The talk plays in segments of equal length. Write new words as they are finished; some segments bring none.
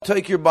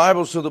Take your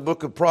Bibles to the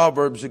book of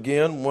Proverbs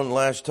again, one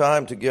last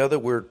time together.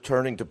 We're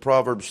turning to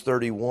Proverbs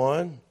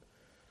 31.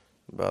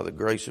 By the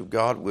grace of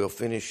God, we'll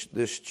finish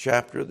this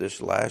chapter,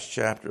 this last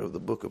chapter of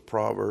the book of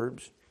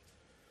Proverbs.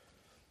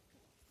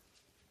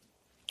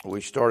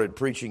 We started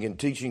preaching and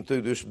teaching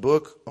through this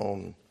book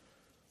on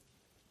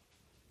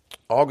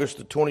August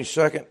the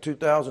 22nd,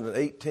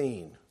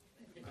 2018.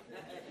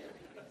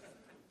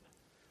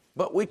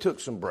 But we took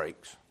some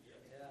breaks.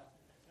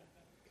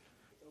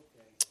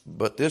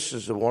 But this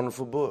is a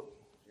wonderful book.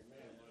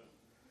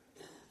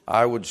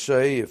 I would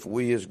say if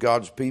we as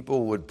God's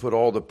people would put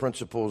all the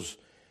principles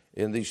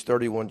in these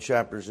 31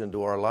 chapters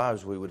into our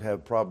lives, we would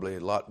have probably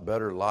a lot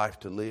better life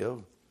to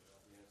live.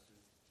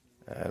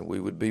 And we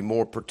would be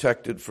more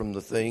protected from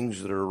the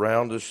things that are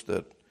around us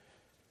that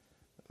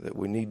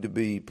we need to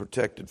be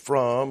protected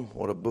from.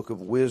 What a book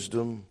of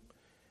wisdom.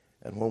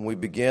 And when we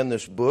began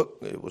this book,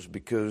 it was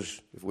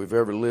because if we've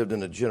ever lived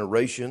in a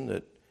generation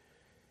that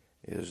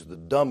is the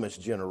dumbest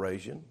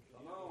generation,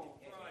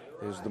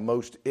 is the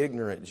most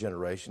ignorant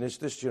generation. It's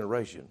this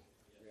generation,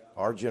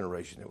 our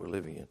generation that we're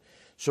living in.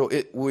 So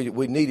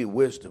we needed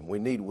wisdom. We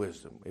need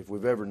wisdom. If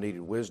we've ever needed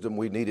wisdom,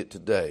 we need it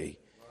today.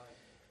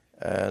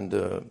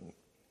 And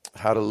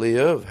how to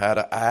live, how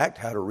to act,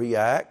 how to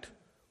react,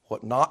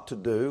 what not to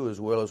do as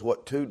well as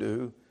what to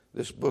do.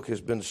 This book has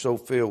been so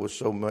filled with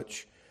so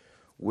much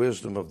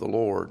wisdom of the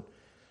Lord.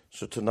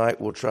 So tonight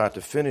we'll try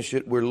to finish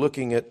it. We're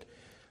looking at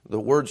the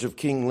words of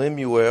King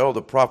Lemuel,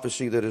 the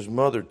prophecy that his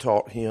mother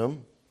taught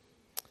him.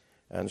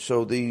 And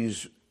so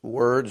these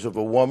words of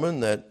a woman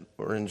that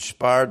were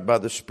inspired by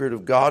the Spirit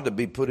of God to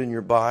be put in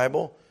your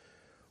Bible,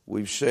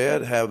 we've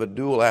said, have a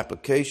dual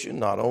application,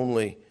 not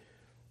only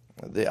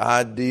the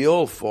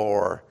ideal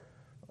for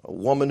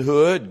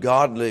womanhood,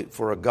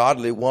 for a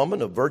godly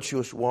woman, a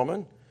virtuous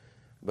woman,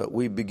 but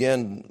we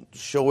begin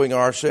showing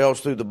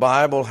ourselves through the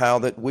Bible how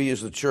that we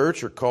as the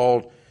church are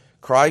called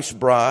Christ's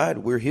bride.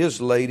 We're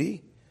His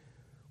lady.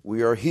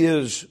 We are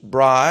His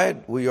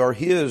bride. We are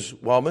His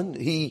woman.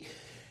 He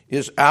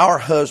is our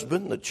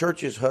husband, the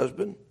church's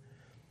husband.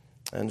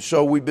 And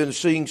so we've been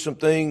seeing some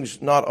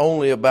things not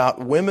only about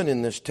women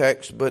in this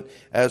text, but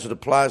as it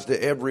applies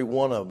to every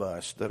one of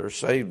us that are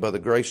saved by the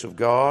grace of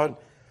God,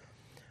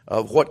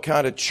 of what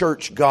kind of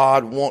church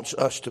God wants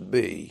us to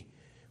be.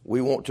 We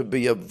want to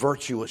be a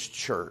virtuous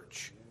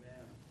church.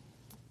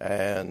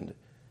 And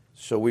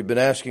so we've been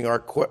asking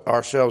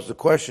ourselves the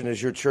question,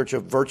 is your church a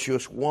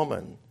virtuous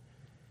woman?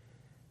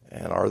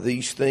 And are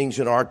these things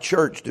in our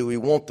church? Do we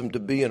want them to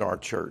be in our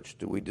church?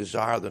 Do we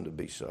desire them to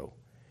be so?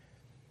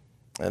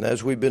 And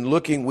as we've been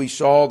looking, we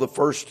saw the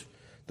first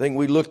thing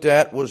we looked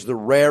at was the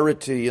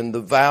rarity and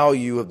the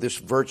value of this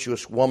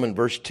virtuous woman.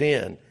 Verse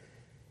 10,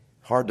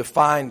 hard to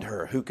find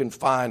her. Who can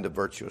find a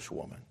virtuous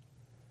woman?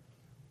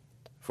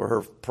 For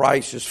her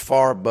price is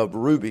far above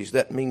rubies.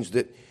 That means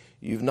that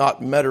you've not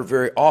met her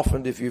very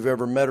often if you've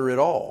ever met her at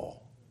all,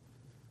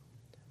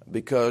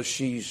 because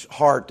she's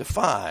hard to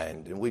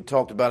find. And we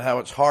talked about how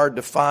it's hard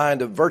to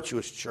find a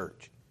virtuous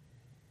church.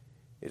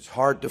 It's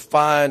hard to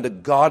find a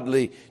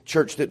godly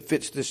church that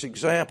fits this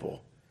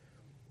example.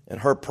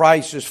 And her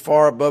price is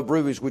far above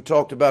rubies. We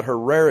talked about her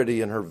rarity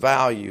and her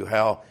value,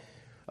 how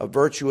a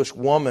virtuous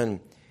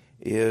woman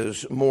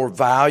is more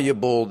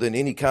valuable than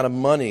any kind of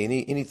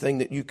money, anything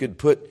that you could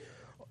put.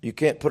 You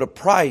can't put a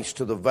price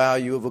to the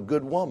value of a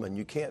good woman.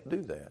 You can't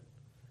do that.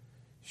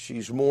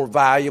 She's more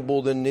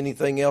valuable than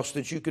anything else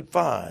that you could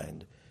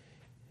find.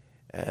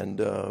 And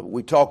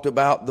we talked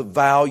about the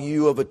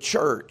value of a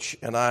church.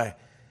 And I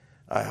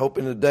hope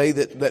in the day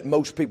that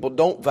most people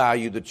don't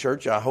value the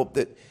church, I hope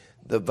that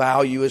the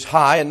value is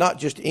high, and not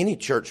just any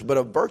church, but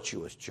a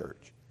virtuous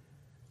church.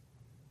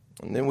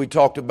 And then we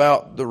talked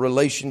about the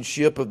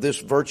relationship of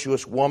this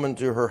virtuous woman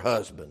to her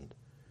husband,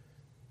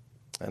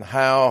 and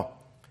how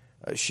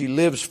she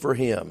lives for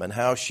him, and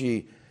how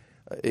she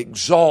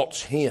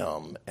exalts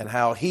him, and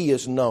how he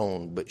is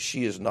known, but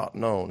she is not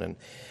known. And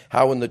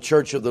how in the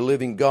church of the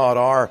living God,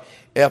 our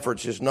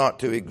efforts is not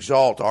to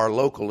exalt our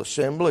local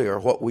assembly or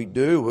what we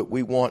do, but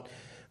we want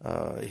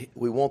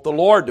the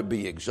Lord to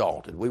be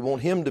exalted. We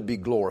want Him to be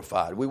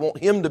glorified. We want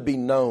Him to be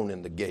known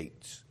in the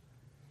gates.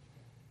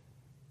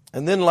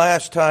 And then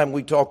last time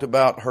we talked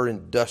about her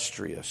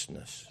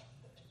industriousness.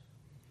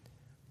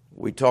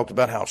 We talked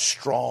about how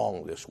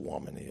strong this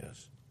woman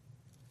is,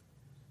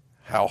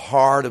 how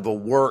hard of a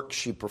work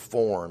she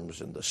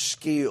performs, and the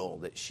skill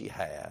that she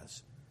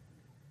has.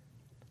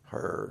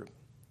 Her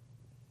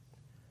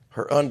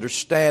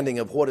understanding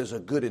of what is a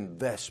good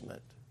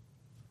investment.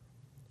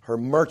 Her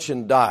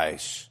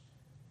merchandise.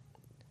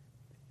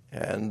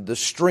 And the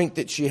strength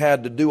that she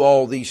had to do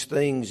all these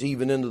things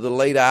even into the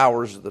late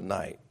hours of the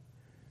night.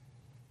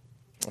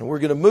 And we're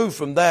going to move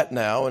from that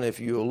now. And if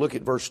you'll look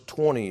at verse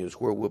 20 is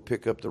where we'll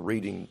pick up the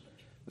reading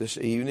this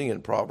evening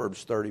in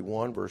Proverbs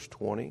 31, verse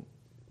 20.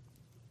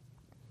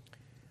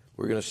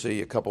 We're going to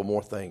see a couple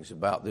more things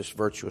about this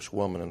virtuous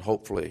woman and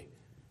hopefully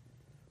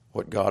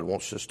what God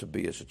wants us to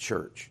be as a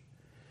church.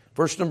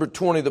 Verse number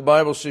 20, the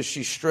Bible says,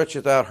 she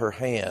stretcheth out her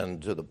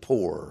hand to the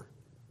poor.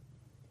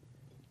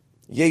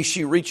 Yea,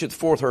 she reacheth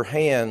forth her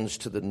hands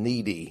to the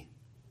needy.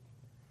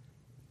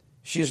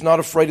 She is not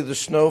afraid of the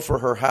snow for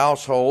her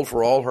household,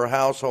 for all her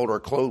household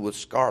are clothed with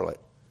scarlet.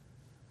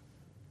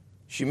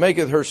 She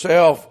maketh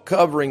herself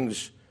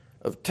coverings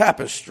of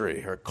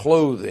tapestry. Her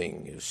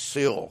clothing is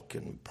silk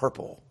and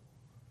purple.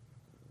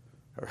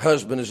 Her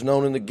husband is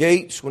known in the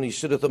gates when he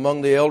sitteth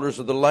among the elders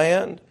of the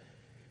land.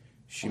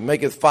 She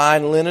maketh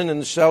fine linen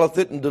and selleth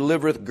it, and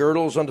delivereth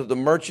girdles unto the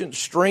merchant.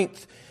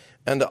 Strength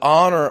and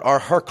honor are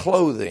her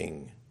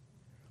clothing,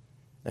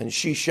 and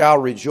she shall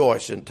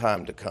rejoice in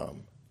time to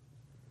come.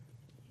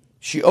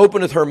 She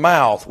openeth her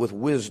mouth with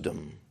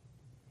wisdom,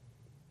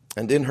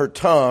 and in her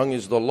tongue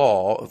is the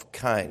law of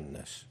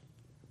kindness.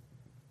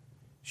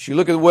 She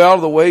looketh well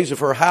to the ways of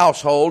her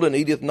household, and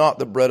eateth not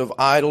the bread of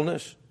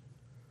idleness.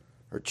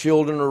 Her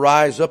children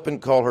arise up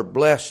and call her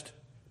blessed.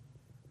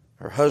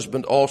 Her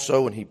husband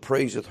also, and he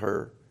praiseth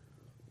her.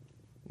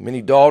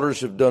 Many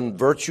daughters have done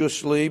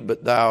virtuously,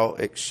 but thou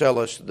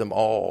excellest them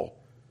all.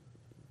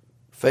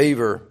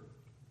 Favor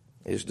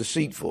is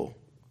deceitful,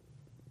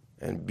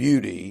 and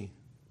beauty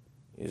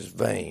is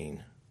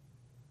vain.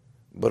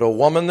 But a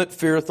woman that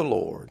feareth the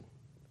Lord,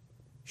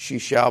 she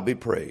shall be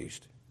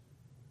praised.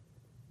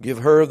 Give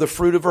her of the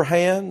fruit of her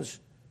hands,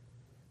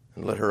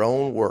 and let her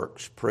own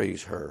works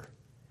praise her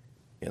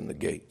in the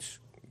gates.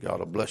 God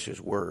will bless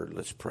His word.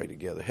 Let's pray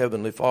together.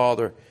 Heavenly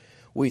Father,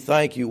 we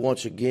thank You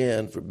once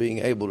again for being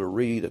able to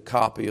read a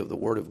copy of the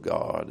Word of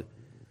God.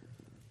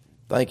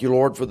 Thank You,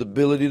 Lord, for the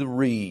ability to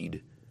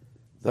read.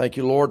 Thank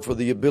You, Lord, for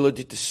the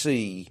ability to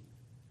see.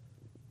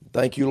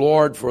 Thank You,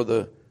 Lord, for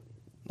the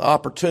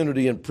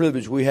opportunity and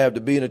privilege we have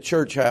to be in a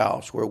church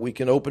house where we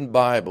can open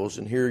Bibles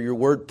and hear Your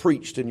word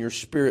preached and Your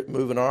Spirit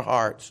move in our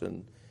hearts.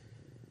 And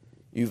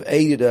You've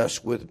aided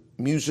us with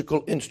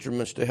musical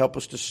instruments to help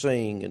us to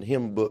sing and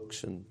hymn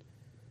books. And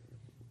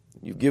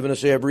You've given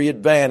us every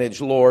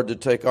advantage, Lord, to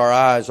take our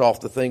eyes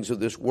off the things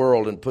of this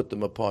world and put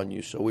them upon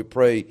You. So we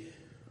pray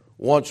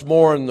once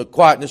more in the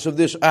quietness of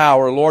this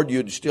hour, Lord,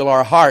 You'd still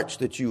our hearts,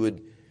 that You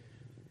would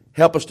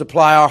help us to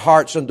apply our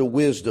hearts unto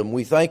wisdom.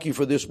 We thank You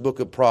for this book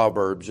of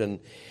Proverbs and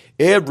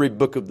every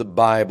book of the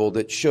Bible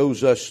that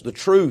shows us the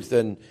truth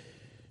and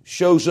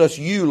shows us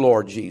You,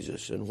 Lord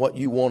Jesus, and what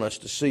You want us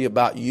to see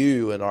about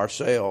You and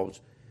ourselves.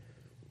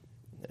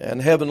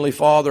 And Heavenly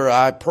Father,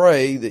 I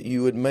pray that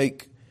You would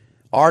make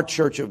our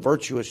church a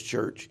virtuous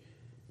church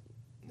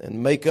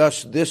and make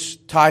us this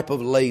type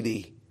of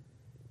lady,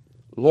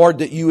 Lord,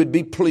 that You would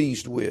be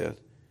pleased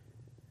with.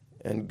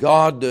 And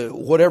God,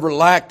 whatever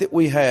lack that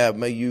we have,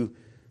 may You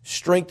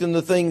strengthen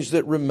the things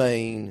that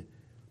remain,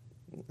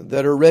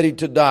 that are ready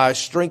to die.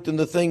 Strengthen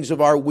the things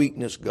of our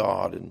weakness,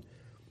 God, and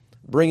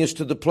bring us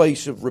to the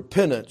place of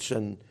repentance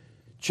and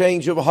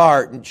change of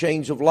heart and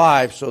change of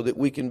life so that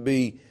we can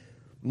be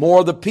more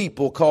of the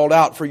people called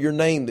out for Your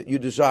name that You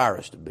desire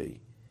us to be.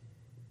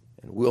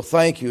 And we'll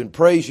thank You and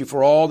praise You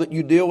for all that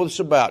You deal with us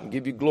about and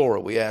give You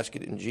glory. We ask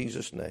it in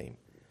Jesus' name.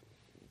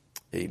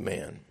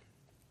 Amen.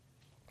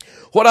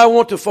 What I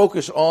want to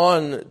focus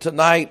on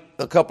tonight,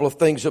 a couple of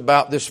things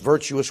about this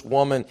virtuous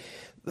woman.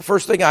 The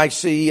first thing I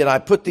see, and I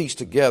put these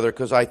together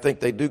because I think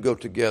they do go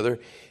together,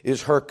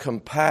 is her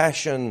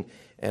compassion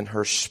and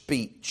her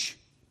speech.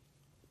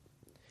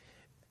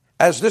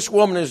 As this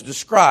woman is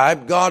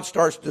described, God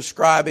starts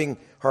describing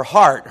her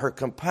heart, her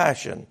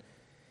compassion,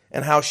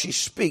 and how she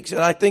speaks. And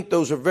I think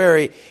those are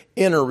very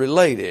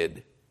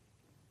interrelated.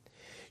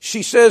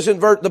 She says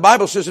the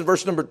Bible says in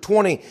verse number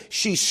 20,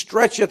 she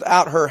stretcheth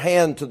out her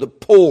hand to the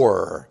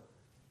poor.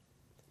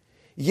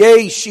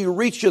 Yea, she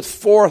reacheth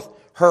forth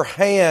her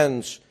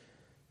hands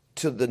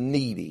to the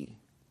needy.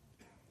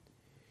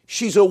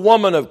 She's a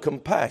woman of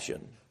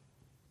compassion.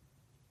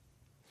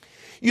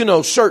 You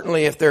know,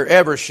 certainly if there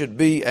ever should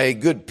be a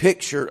good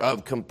picture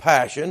of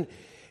compassion,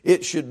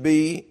 it should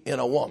be in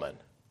a woman.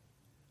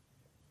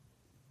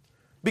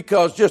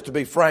 Because just to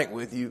be frank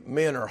with you,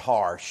 men are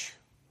harsh.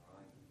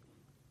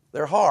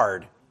 They're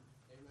hard.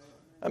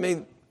 I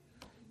mean,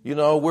 you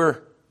know,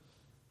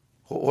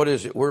 what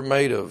is it? We're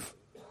made of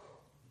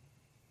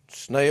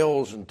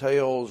snails and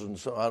tails and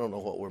so I don't know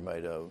what we're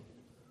made of.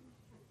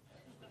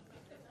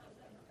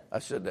 I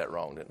said that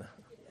wrong, didn't I?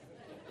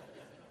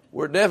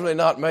 We're definitely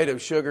not made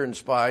of sugar and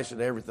spice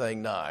and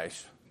everything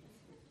nice.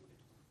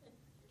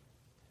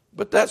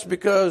 But that's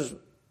because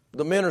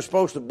the men are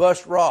supposed to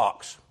bust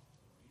rocks,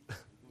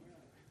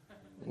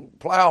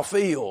 plow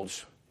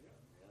fields,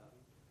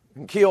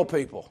 and kill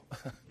people.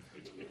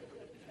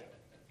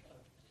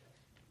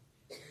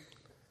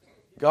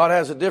 God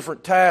has a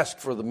different task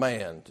for the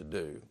man to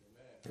do.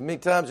 And many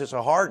times it's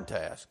a hard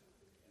task.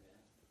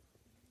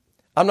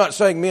 I'm not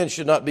saying men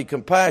should not be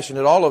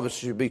compassionate. All of us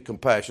should be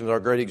compassionate. Our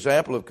great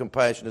example of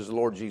compassion is the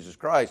Lord Jesus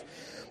Christ.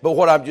 But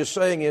what I'm just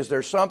saying is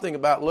there's something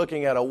about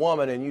looking at a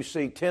woman and you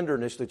see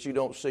tenderness that you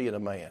don't see in a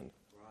man.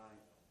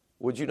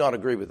 Would you not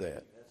agree with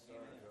that?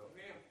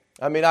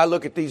 I mean, I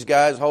look at these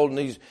guys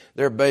holding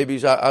their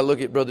babies. I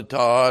look at Brother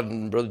Todd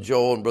and Brother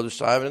Joel and Brother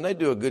Simon, and they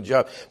do a good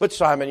job. But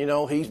Simon, you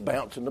know, he's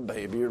bouncing the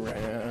baby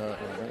around.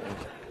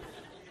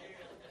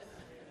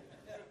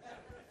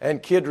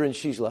 And Kidron,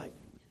 she's like,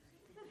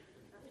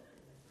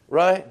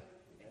 Right?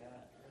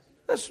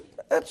 That's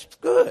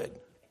good.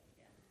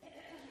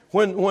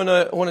 When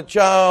a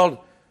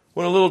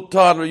little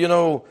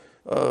toddler,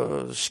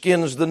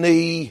 skins the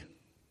knee,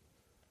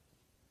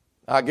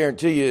 I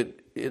guarantee you,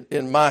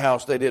 in my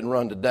house they didn't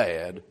run to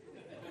Dad.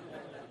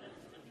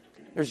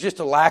 There's just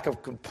a lack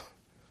of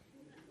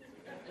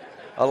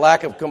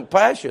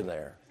compassion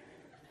there.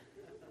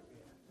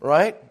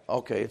 Right?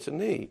 Okay, it's a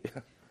knee.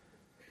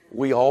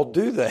 We all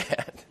do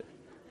that.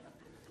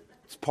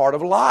 It's part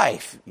of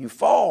life. You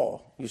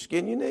fall, you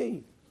skin your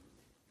knee.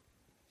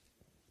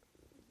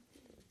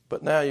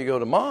 But now you go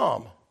to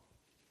Mom,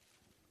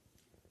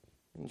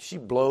 and she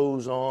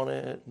blows on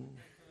it,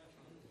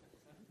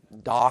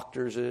 and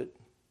doctors it.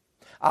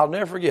 I'll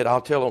never forget,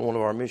 I'll tell on one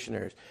of our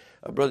missionaries.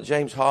 Brother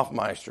James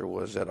Hoffmeister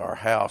was at our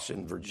house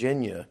in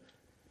Virginia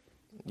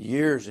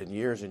years and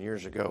years and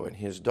years ago, and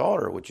his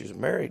daughter, which is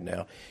married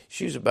now,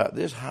 she was about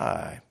this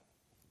high.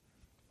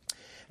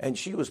 And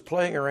she was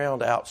playing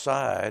around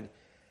outside,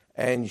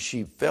 and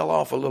she fell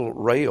off a little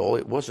rail.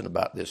 It wasn't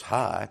about this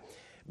high,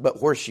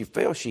 but where she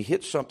fell, she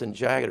hit something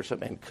jagged or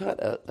something and cut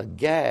a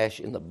gash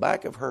in the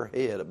back of her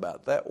head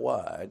about that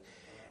wide,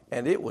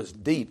 and it was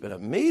deep. And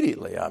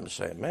immediately I'm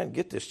saying, man,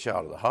 get this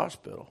child to the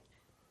hospital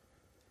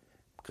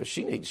because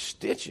she needs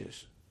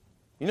stitches.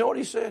 You know what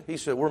he said? He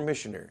said, we're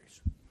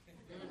missionaries.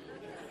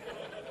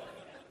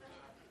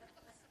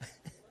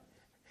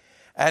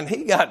 And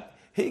he got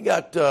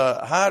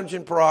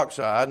hydrogen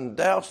peroxide and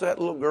doused that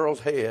little girl's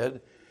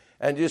head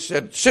and just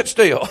said, sit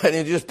still. And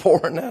he just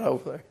pouring that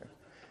over there.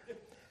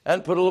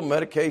 And put a little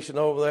medication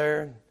over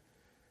there.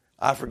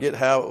 I forget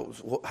how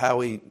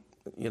he,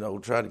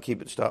 tried to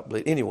keep it stop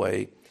bleeding.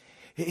 Anyway,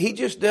 he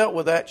just dealt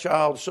with that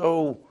child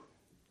so,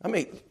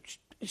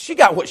 she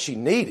got what she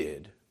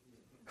needed.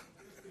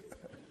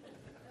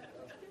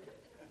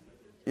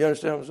 You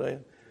understand what I'm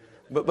saying?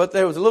 But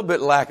there was a little bit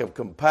lack of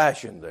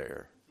compassion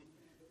there.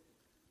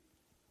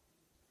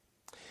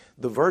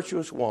 The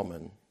virtuous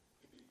woman,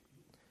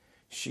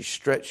 she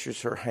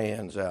stretches her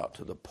hands out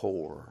to the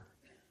poor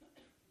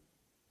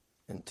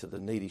and to the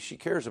needy. She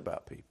cares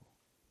about people.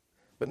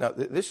 But now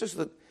this is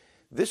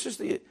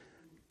the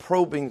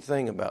probing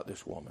thing about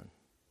this woman.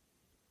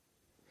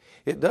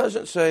 It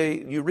doesn't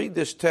say, you read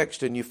this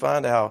text and you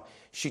find how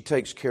she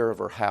takes care of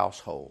her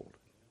household.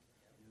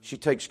 She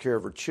takes care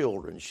of her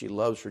children. She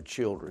loves her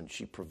children.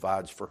 She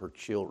provides for her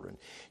children.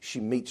 She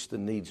meets the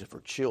needs of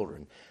her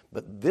children.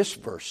 But this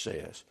verse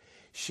says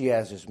she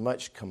has as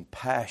much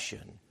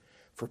compassion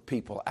for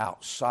people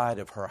outside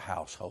of her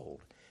household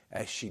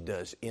as she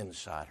does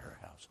inside her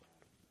household.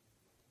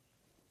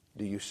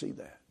 Do you see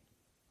that?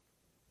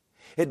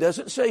 It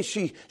doesn't say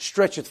she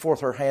stretcheth forth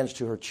her hands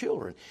to her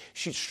children.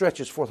 She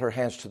stretches forth her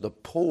hands to the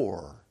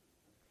poor.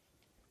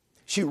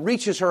 She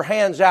reaches her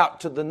hands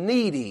out to the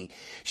needy.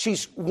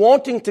 She's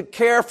wanting to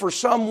care for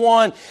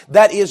someone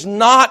that is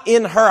not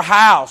in her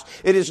house.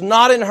 It is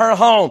not in her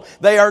home.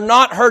 They are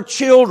not her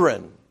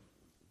children.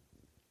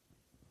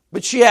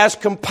 But she has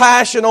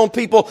compassion on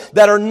people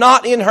that are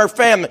not in her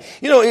family.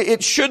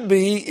 It should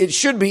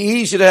be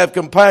easy to have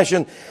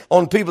compassion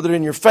on people that are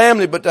in your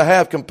family, but to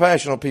have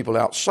compassion on people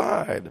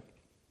outside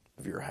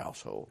of your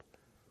household.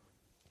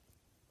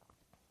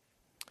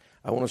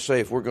 I want to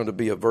say if we're going to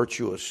be a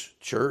virtuous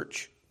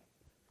church,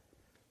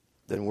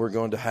 then we're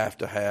going to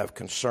have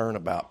concern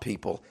about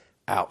people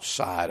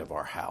outside of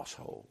our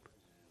household.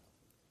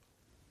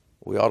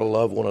 We ought to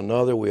love one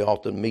another. We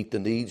ought to meet the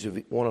needs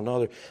of one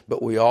another.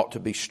 But we ought to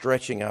be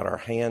stretching out our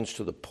hands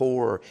to the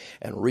poor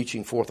and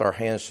reaching forth our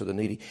hands to the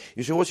needy.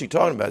 You say, what's he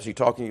talking about? Is he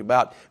talking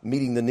about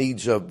meeting the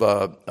needs of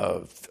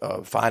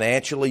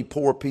financially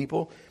poor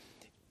people?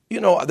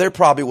 There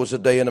probably was a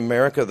day in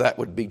America that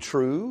would be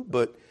true.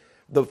 But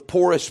the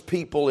poorest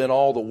people in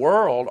all the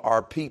world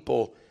are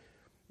people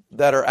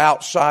that are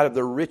outside of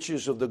the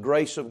riches of the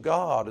grace of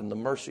God and the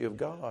mercy of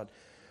God.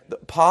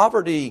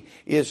 Poverty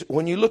is,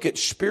 when you look at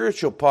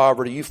spiritual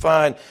poverty, you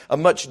find a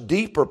much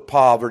deeper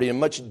poverty, a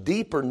much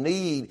deeper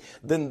need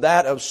than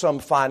that of some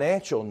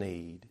financial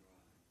need.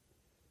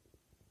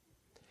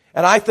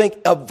 And I think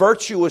a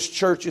virtuous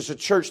church is a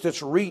church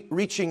that's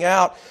reaching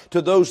out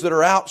to those that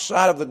are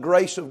outside of the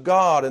grace of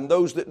God, and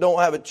those that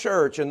don't have a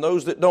church, and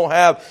those that don't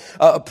have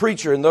a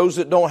preacher, and those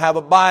that don't have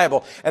a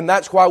Bible. And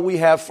that's why we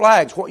have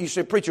flags. You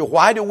say, preacher,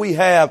 why do we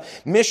have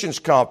missions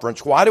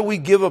conference? Why do we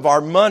give of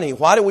our money?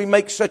 Why do we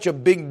make such a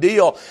big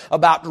deal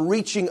about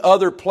reaching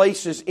other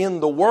places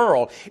in the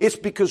world? It's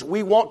because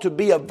we want to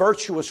be a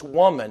virtuous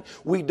woman.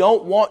 We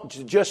don't want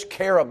to just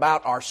care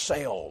about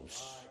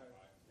ourselves.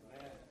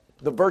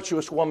 The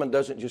virtuous woman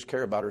doesn't just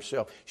care about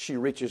herself. She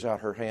reaches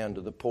out her hand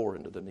to the poor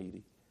and to the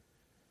needy.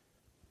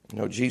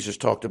 Jesus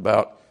talked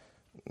about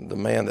the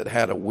man that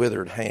had a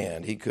withered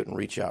hand. He couldn't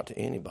reach out to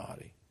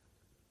anybody.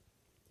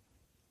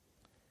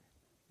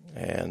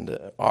 And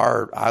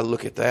I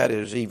look at that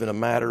as even a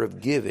matter of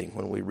giving.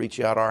 When we reach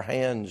out our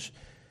hands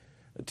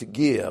to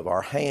give,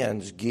 our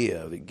hands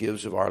give. It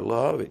gives of our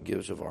love. It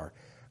gives of our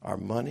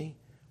money.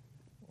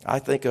 I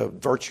think a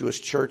virtuous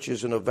church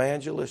is an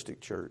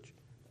evangelistic church.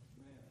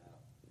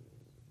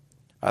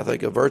 I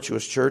think a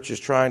virtuous church is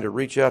trying to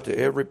reach out to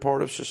every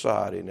part of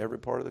society and every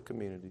part of the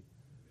community.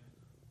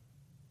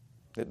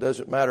 It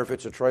doesn't matter if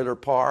it's a trailer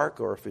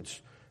park or if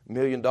it's $1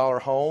 million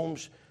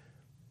homes.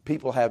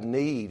 People have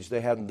needs.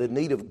 They have the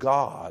need of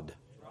God.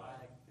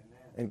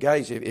 And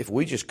guys, if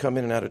we just come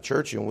in and out of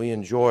church and we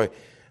enjoy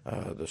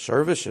the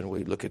service and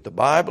we look at the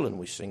Bible and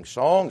we sing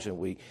songs and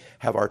we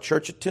have our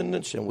church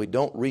attendance and we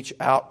don't reach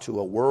out to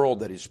a world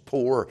that is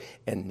poor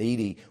and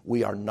needy,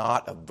 we are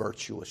not a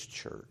virtuous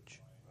church.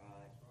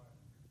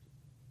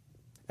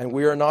 And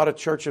we are not a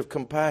church of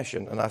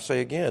compassion. And I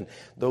say again,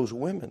 those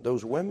women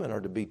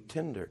are to be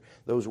tender.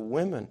 Those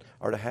women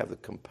are to have the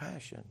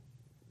compassion.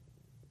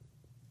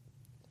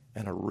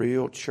 And a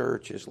real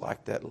church is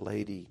like that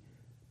lady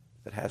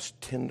that has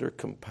tender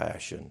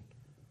compassion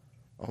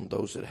on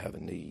those that have a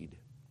need.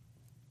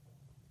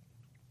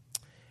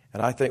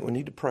 And I think we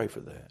need to pray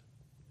for that.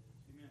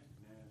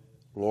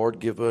 Lord,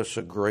 give us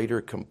a greater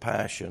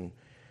compassion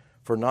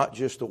for not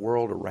just the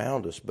world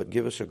around us, but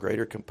give us a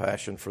greater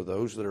compassion for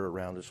those that are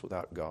around us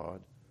without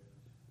God.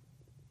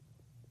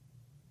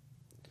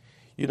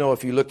 You know,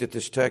 if you looked at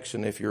this text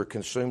and if you're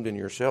consumed in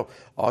yourself,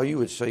 all you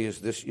would say is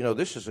this,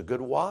 this is a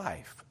good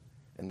wife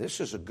and this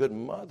is a good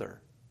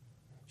mother.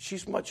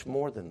 She's much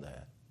more than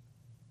that.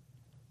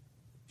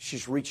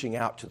 She's reaching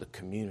out to the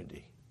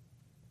community.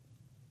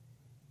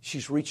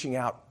 She's reaching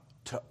out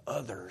to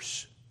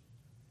others.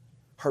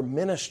 Her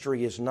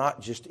ministry is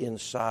not just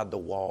inside the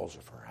walls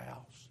of her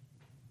house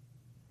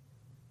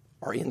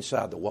or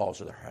inside the walls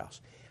of their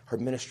house. Her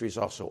ministry is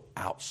also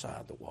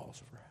outside the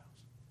walls of her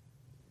house.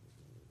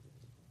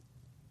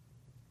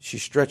 She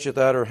stretcheth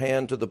out her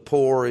hand to the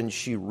poor, and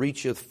she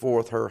reacheth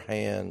forth her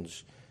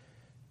hands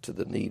to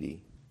the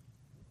needy.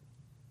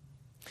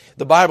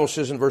 The Bible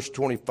says in verse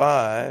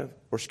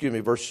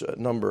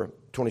number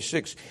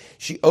 26,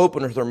 she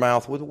openeth her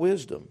mouth with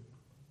wisdom.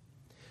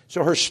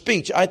 So her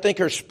speech, I think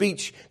her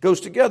speech goes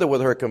together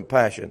with her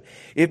compassion.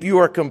 If you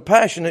are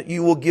compassionate,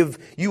 you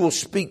will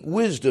speak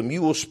wisdom.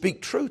 You will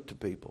speak truth to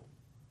people.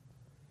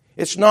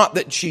 It's not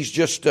that she's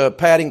just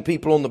patting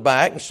people on the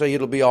back and say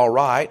it'll be all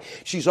right.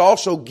 She's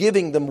also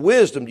giving them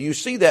wisdom. Do you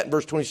see that in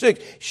verse 26?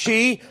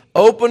 She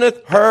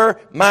openeth her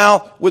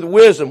mouth with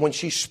wisdom. When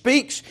she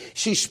speaks,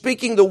 she's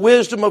speaking the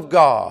wisdom of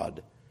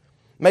God.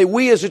 May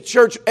we as a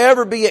church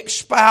ever be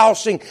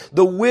espousing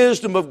the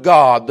wisdom of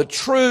God, the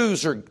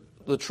truths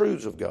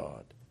of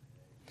God.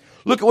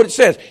 Look at what it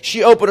says.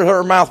 She opened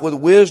her mouth with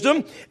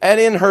wisdom, and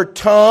in her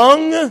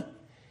tongue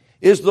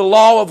is the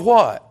law of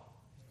what?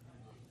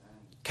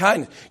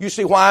 Kindness. You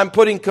see why I'm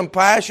putting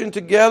compassion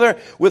together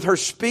with her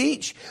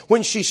speech?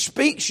 When she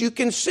speaks, you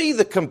can see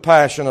the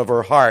compassion of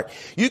her heart.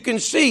 You can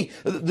see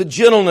the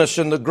gentleness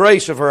and the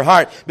grace of her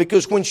heart,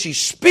 because when she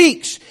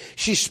speaks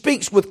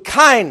with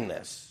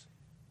kindness.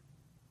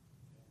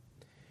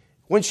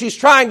 When she's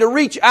trying to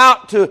reach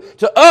out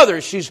to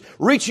others, she's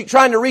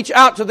trying to reach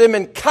out to them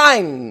in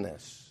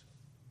kindness.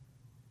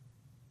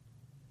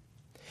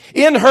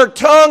 In her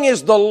tongue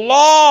is the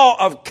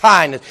law of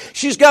kindness.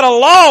 She's got a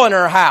law in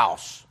her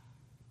house.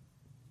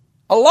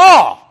 A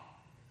law.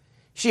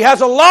 She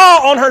has a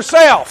law on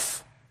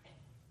herself.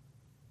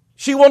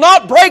 She will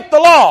not break the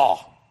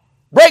law.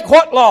 Break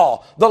what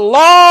law? The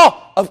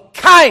law of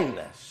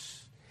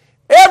kindness.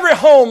 Every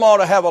home ought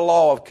to have a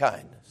law of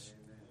kindness.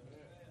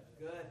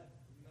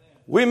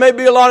 We may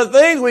be a lot of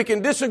things, we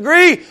can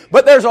disagree,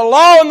 but there's a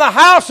law in the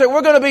house that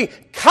we're going to be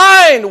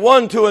kind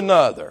one to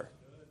another.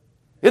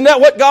 Isn't that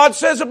what God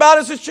says about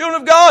us as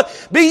children of God?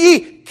 Be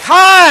ye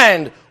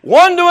kind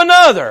one to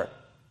another,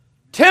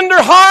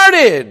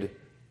 tender-hearted.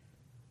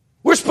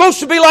 We're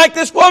supposed to be like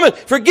this woman,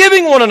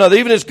 forgiving one another,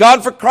 even as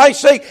God for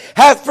Christ's sake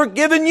hath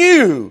forgiven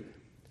you.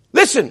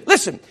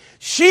 Listen.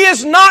 She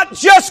is not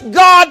just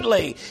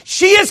godly,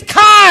 she is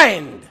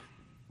kind.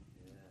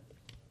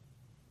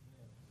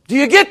 Do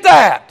you get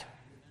that?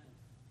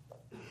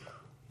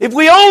 If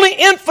we only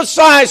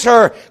emphasize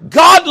her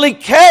godly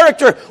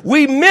character,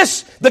 we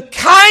miss the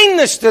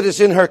kindness that is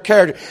in her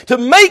character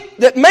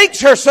that makes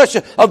her such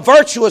a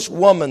virtuous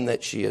woman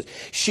that she is.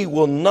 She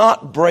will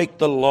not break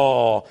the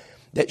law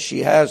that she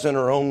has in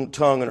her own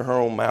tongue and her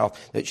own mouth,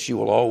 that she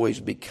will always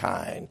be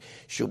kind.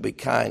 She'll be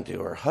kind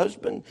to her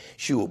husband.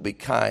 She will be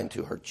kind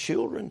to her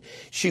children.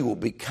 She will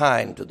be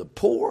kind to the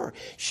poor.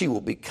 She will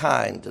be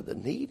kind to the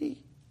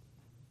needy.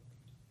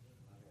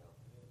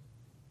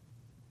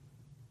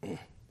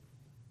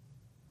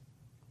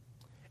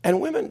 And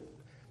women,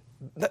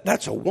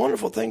 that's a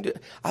wonderful thing.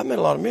 I've met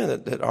a lot of men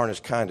that aren't as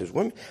kind as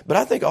women, but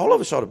I think all of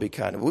us ought to be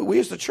kind. We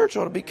as the church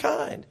ought to be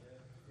kind.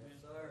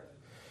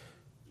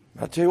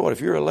 I tell you what,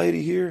 if you're a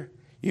lady here,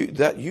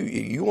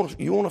 you want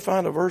to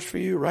find a verse for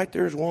you, right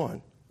there's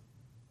one.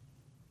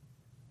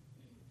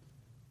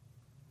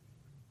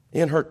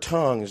 In her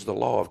tongue is the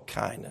law of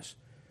kindness.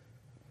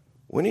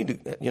 We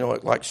need to,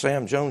 like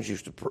Sam Jones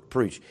used to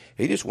preach.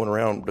 He just went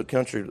around the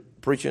country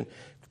preaching,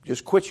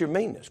 just quit your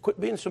meanness. Quit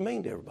being so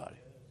mean to everybody.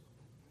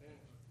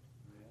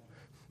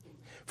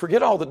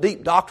 Forget all the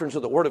deep doctrines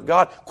of the Word of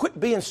God. Quit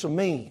being so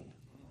mean.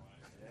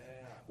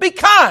 Be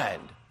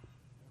kind.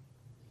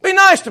 Be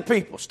nice to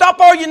people. Stop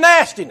all your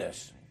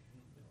nastiness.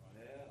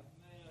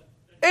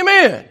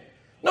 Amen.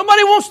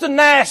 Nobody wants the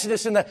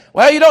nastiness in that.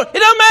 Well, it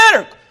doesn't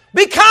matter.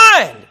 Be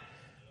kind.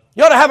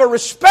 You ought to have a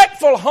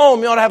respectful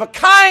home. You ought to have a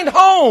kind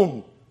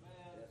home.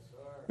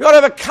 You ought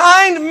to have a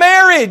kind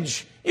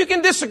marriage. You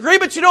can disagree,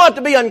 but you don't have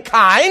to be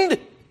unkind.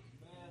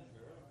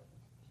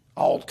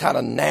 All kind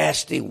of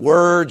nasty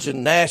words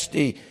and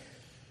nasty.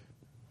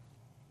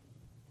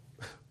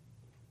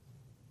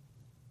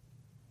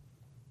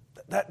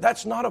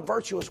 That's not a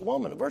virtuous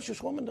woman. A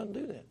virtuous woman doesn't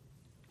do that.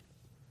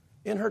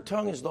 In her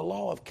tongue is the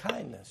law of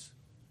kindness.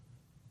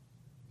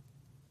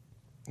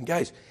 And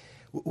guys,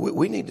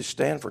 we need to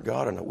stand for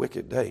God in a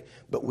wicked day,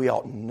 but we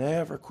ought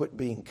never quit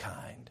being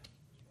kind.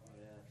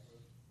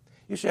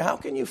 You say, how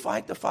can you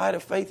fight the fight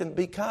of faith and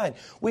be kind?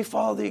 We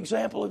follow the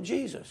example of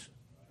Jesus.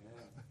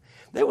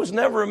 There was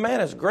never a man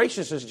as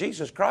gracious as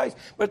Jesus Christ,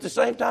 but at the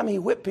same time, he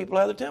whipped people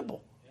out of the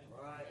temple.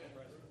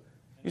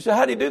 You say,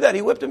 how did he do that?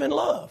 He whipped them in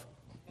love.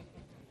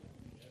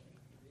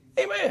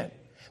 Amen.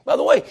 By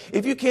the way,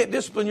 if you can't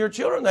discipline your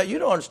children, you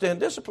don't understand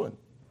discipline.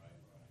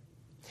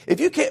 If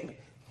you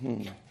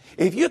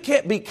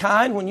can't be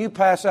kind when you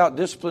pass out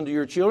discipline to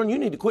your children, you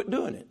need to quit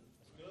doing it.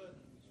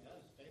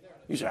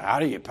 You say, how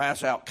do you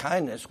pass out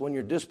kindness when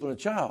you're disciplining a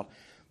child?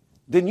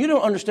 Then you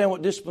don't understand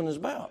what discipline is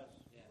about.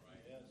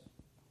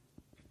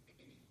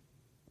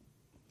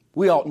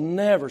 We ought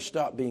never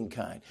stop being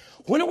kind.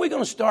 When are we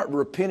going to start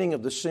repenting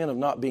of the sin of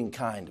not being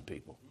kind to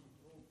people?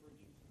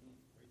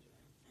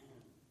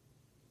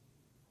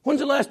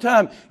 When's the last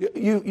time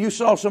you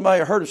saw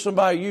somebody or heard of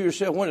somebody, you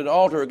yourself went to the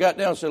altar or got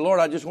down and said, Lord,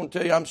 I just want to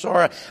tell you I'm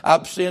sorry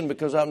I've sinned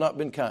because I've not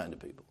been kind to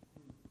people?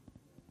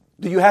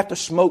 Do you have to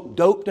smoke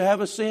dope to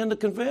have a sin to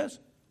confess?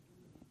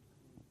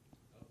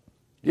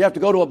 Do you have to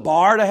go to a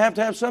bar to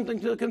have something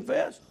to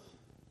confess?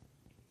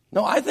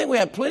 No, I think we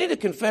have plenty to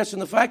confess in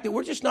the fact that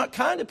we're just not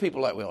kind to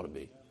people like we ought to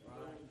be.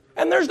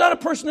 And there's not a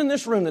person in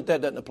this room that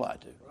doesn't apply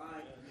to.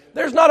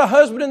 There's not a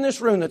husband in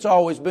this room that's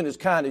always been as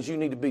kind as you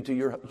need to be to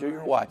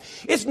your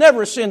wife. It's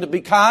never a sin to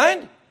be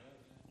kind.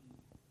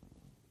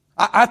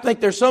 I think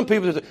there's some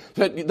people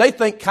that they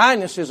think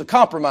kindness is a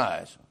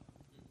compromise.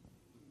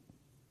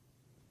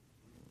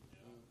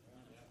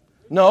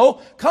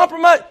 No,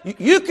 compromise.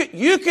 You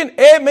can,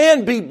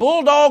 amen, be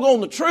bulldog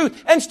on the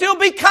truth and still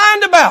be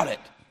kind about it.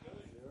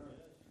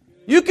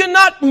 You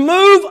cannot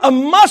move a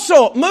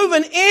muscle, move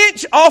an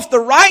inch off the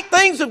right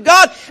things of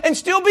God and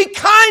still be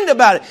kind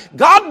about it.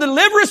 God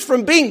delivers us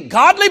from being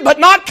godly but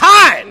not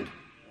kind.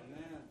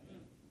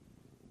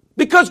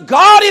 Because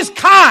God is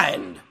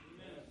kind.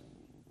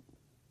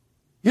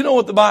 You know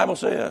what the Bible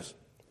says?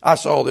 I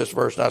saw this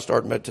verse and I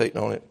started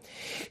meditating on it.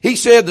 He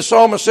said, the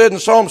psalmist said in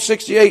Psalm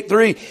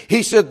 68:3,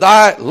 he said,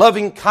 thy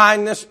loving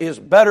kindness is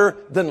better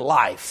than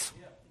life.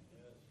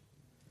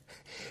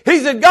 He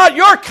said, God,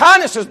 your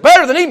kindness is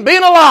better than even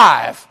being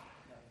alive.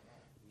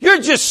 You're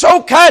just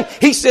so kind.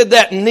 He said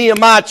that in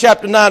Nehemiah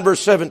chapter 9 verse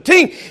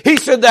 17. He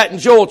said that in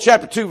Joel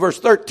chapter 2 verse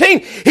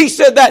 13. He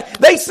said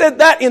that, they said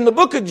that in the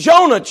book of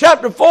Jonah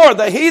chapter 4.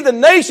 The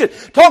heathen nation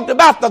talked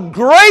about the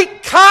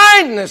great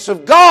kindness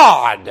of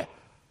God.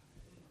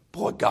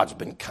 Boy, God's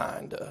been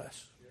kind to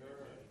us.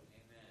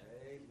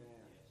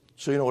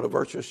 So you know what a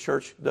virtuous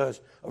church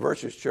does? A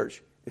virtuous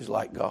church is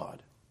like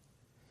God.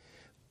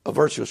 A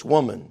virtuous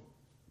woman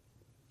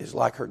is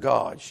like her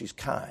God. She's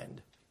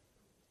kind.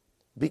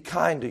 Be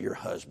kind to your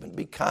husband.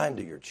 Be kind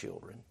to your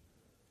children.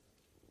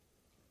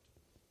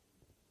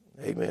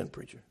 Amen,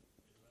 preacher.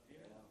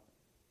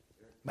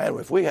 Man,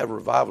 if we have a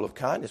revival of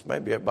kindness,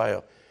 maybe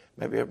everybody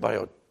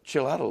will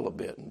chill out a little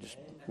bit and just,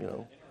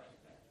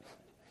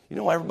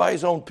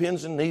 everybody's on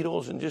pins and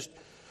needles and just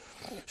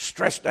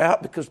stressed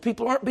out because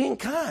people aren't being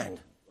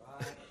kind.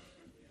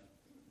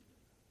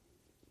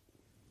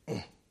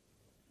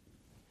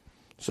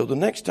 So the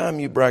next time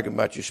you brag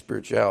about your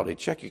spirituality,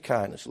 check your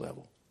kindness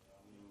level.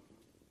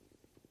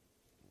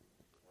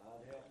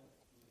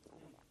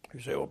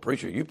 You say, well,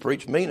 preacher, you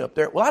preach mean up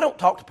there. Well, I don't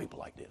talk to people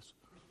like this.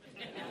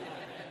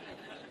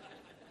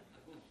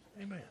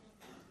 Amen.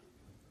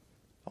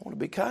 I want to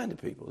be kind to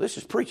people. This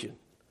is preaching.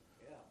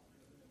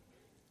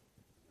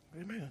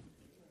 Amen.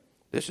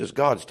 This is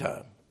God's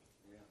time.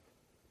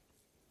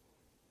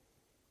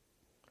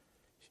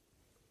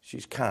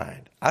 She's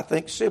kind. I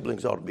think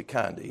siblings ought to be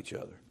kind to each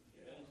other.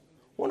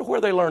 Wonder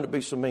where they learn to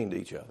be so mean to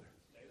each other.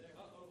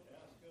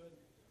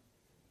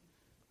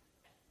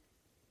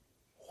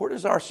 Where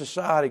does our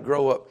society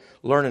grow up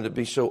learning to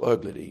be so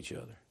ugly to each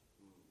other?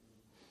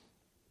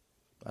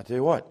 I tell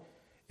you what,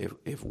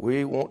 if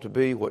we want to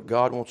be what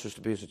God wants us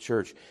to be as a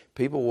church,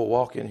 people will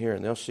walk in here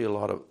and they'll see a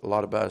lot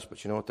about us.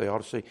 But you know what they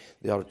ought to see?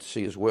 They ought to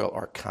see as well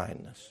our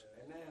kindness.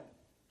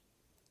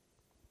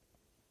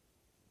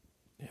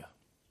 Yeah.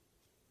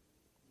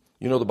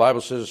 You know the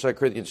Bible says in 2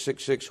 Corinthians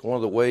 6:6, one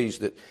of the ways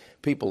that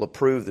people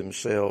approve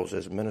themselves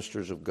as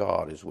ministers of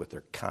God is with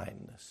their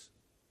kindness.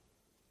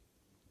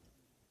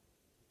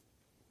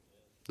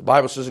 The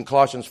Bible says in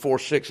Colossians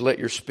 4:6, let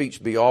your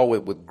speech be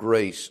always with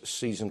grace,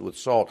 seasoned with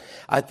salt.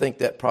 I think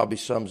that probably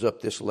sums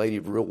up this lady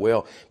real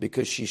well,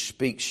 because she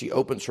speaks, she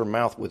opens her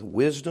mouth with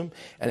wisdom,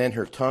 and in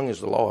her tongue is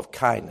the law of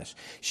kindness.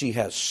 She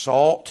has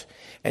salt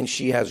and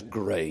she has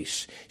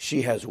grace.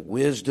 She has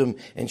wisdom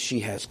and she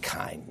has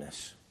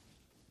kindness.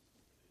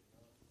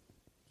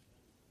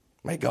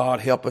 May God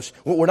help us.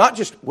 We're not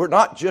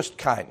just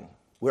kind.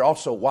 We're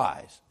also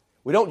wise.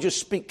 We don't just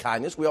speak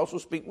kindness, we also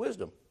speak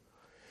wisdom.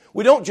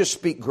 We don't just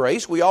speak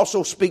grace, we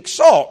also speak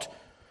salt.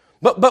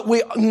 But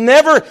we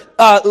never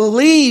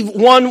leave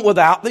one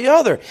without the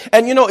other.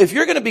 And if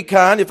you're going to be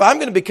kind, if I'm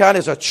going to be kind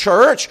as a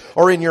church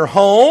or in your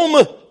home,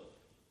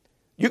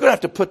 you're going to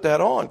have to put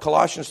that on.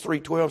 Colossians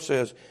 3:12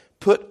 says,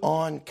 put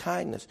on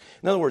kindness.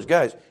 In other words,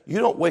 guys, you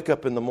don't wake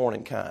up in the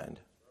morning kind.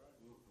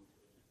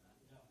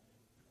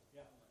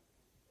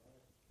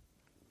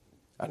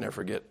 I never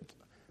forget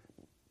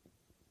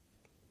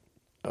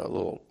a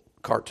little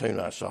cartoon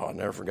I saw. I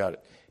never forgot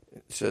it.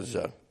 It says,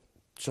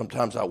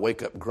 sometimes I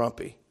wake up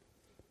grumpy,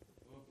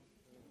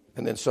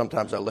 and then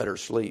sometimes I let her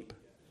sleep.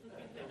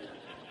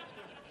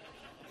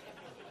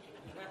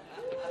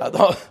 I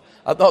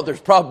thought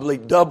there's probably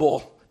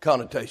double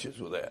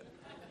connotations with that.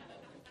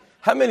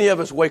 How many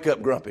of us wake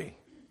up grumpy?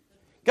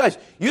 Guys,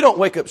 you don't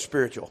wake up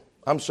spiritual.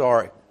 I'm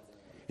sorry.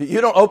 You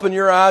don't open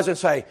your eyes and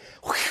say,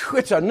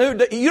 it's a new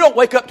day. You don't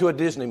wake up to a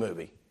Disney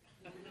movie.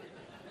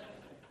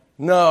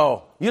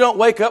 No, you don't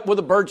wake up with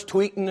the birds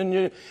tweeting and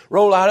you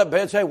roll out of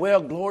bed and say,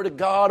 well, glory to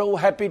God, oh,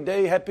 happy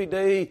day, happy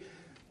day.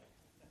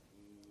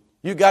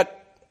 You got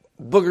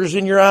boogers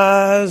in your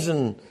eyes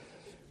and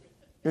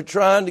you're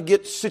trying to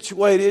get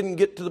situated and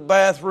get to the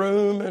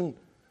bathroom. And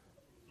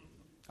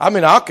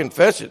I'll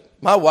confess it.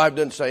 My wife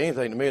doesn't say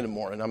anything to me in the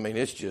morning.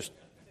 It's just,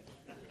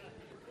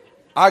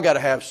 I got to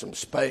have some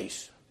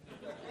space.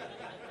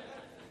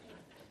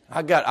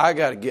 I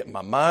got to get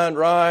my mind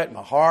right,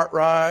 my heart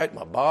right,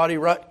 my body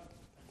right.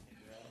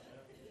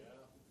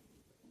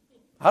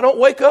 I don't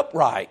wake up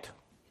right.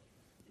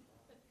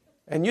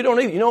 And you don't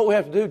either. You know what we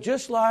have to do?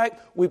 Just like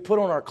we put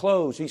on our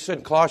clothes. He said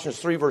in Colossians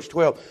 3 verse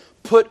 12,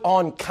 put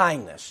on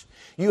kindness.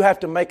 You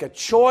have to make a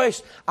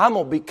choice. I'm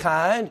going to be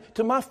kind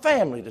to my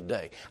family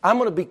today. I'm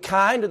going to be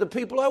kind to the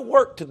people at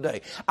work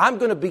today. I'm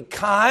going to be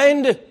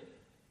kind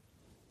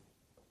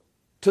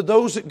to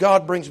those that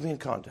God brings me in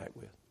contact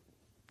with.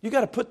 You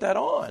got to put that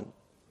on.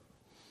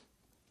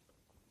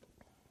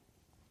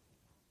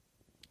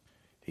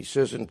 He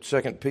says in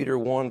 2 Peter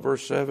 1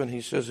 verse 7,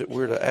 he says that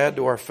we're to add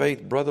to our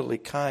faith brotherly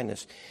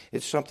kindness.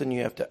 It's something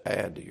you have to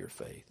add to your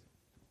faith.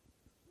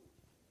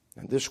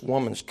 And this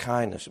woman's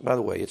kindness, by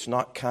the way, it's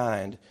not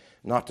kind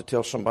not to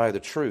tell somebody the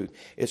truth.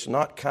 It's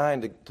not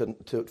kind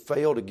to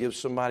fail to give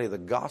somebody the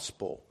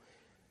gospel.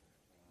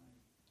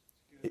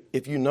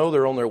 If you know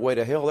they're on their way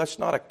to hell, that's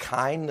not a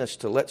kindness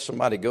to let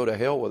somebody go to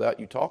hell without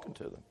you talking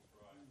to them.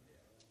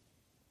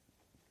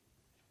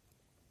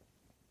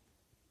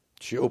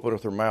 She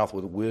openeth her mouth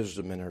with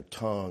wisdom, and her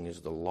tongue is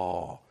the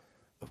law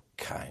of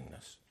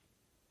kindness.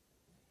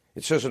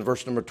 It says in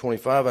verse number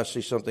 25, I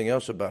see something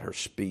else about her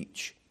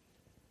speech.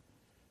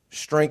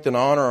 Strength and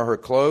honor are her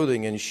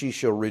clothing, and she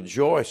shall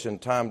rejoice in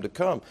time to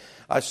come.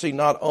 I see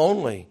not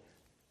only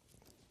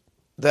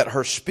that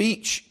her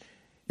speech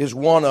is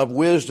one of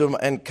wisdom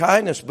and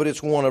kindness, but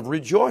it's one of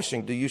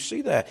rejoicing. Do you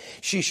see that?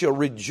 She shall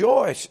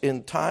rejoice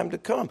in time to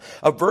come.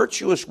 A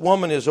virtuous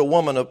woman is a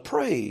woman of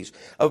praise.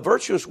 A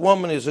virtuous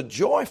woman is a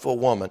joyful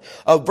woman.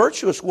 A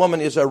virtuous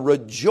woman is a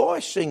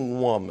rejoicing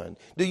woman.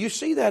 Do you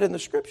see that in the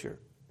Scripture?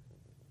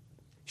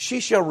 She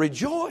shall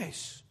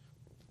rejoice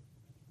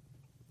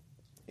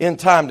in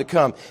time to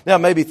come. Now,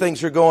 maybe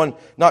things are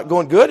not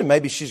going good, and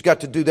maybe she's got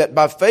to do that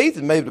by faith,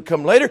 and maybe it'll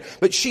come later,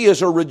 but she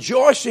is a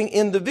rejoicing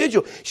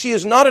individual. She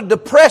is not a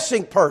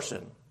depressing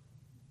person.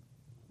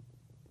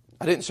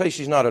 I didn't say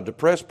she's not a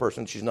depressed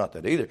person. She's not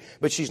that either.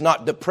 But she's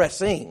not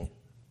depressing.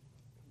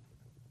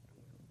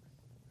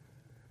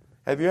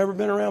 Have you ever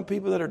been around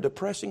people that are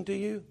depressing to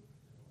you?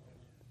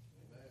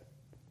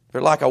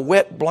 They're like a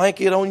wet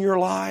blanket on your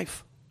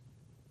life.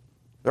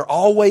 They're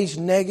always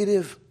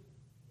negative.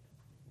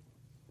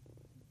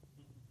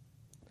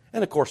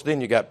 And, of course,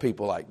 then you got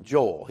people like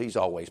Joel. He's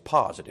always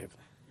positive.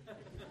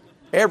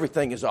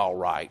 Everything is all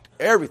right.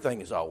 Everything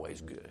is always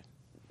good.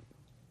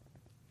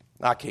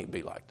 I can't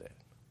be like that.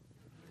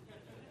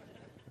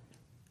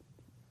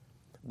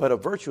 But a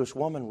virtuous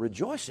woman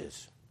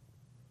rejoices.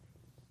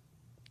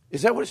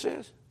 Is that what it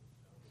says?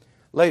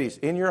 Ladies,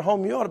 in your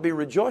home, you ought to be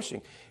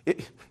rejoicing.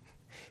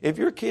 If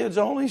your kids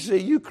only see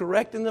you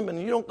correcting them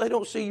and they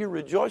don't see you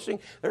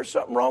rejoicing, there's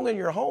something wrong in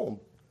your home.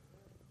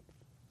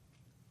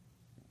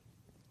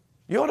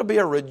 You ought to be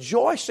a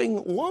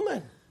rejoicing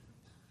woman.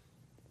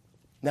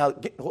 Now,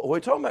 what are we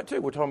talking about too?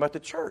 We're talking about the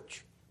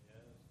church.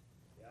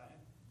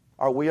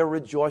 Are we a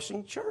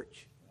rejoicing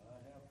church?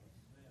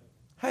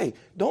 Hey,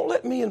 don't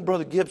let me and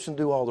Brother Gibson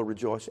do all the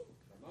rejoicing.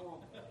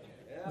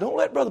 Don't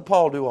let Brother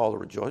Paul do all the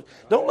rejoicing.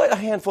 Don't let a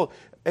handful.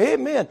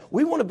 Amen.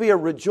 We want to be a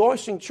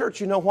rejoicing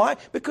church. You know why?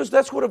 Because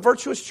that's what a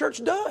virtuous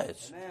church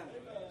does.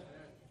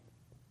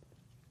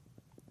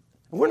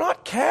 We're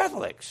not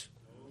Catholics.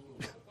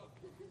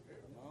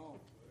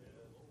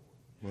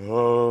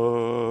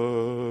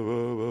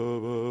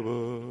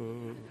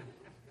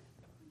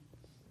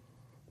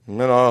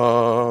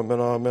 Mina,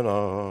 mina,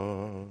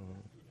 mina.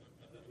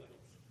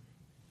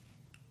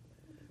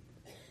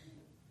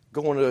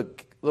 Going to a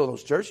little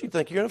church, you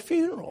think you're in a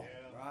funeral.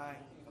 Right.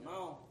 Come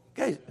on.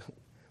 Okay,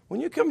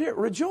 when you come here,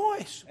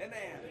 rejoice.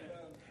 Amen.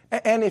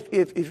 And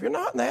if you're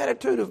not in the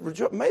attitude of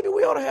rejoice, maybe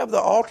we ought to have the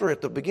altar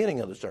at the beginning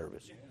of the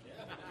service.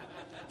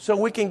 So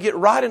we can get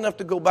right enough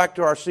to go back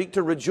to our seat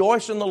to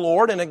rejoice in the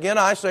Lord. And again,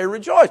 I say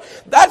rejoice.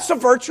 That's a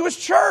virtuous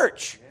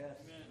church.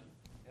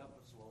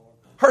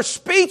 Her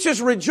speech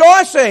is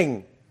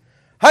rejoicing.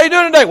 How you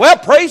doing today? Well,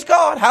 praise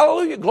God.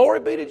 Hallelujah. Glory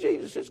be to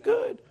Jesus. It's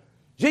good.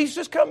 Jesus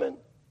is coming.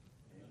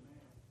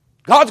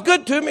 God's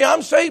good to me.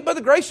 I'm saved by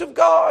the grace of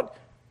God.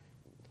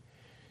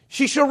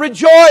 She shall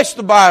rejoice,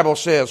 the Bible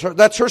says.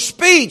 That's her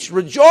speech,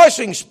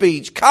 rejoicing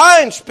speech,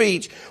 kind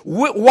speech,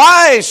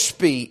 wise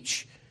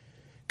speech,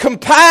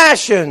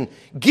 compassion,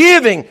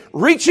 giving,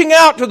 reaching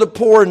out to the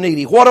poor and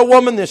needy. What a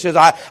woman this is.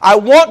 I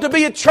want to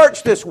be a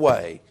church this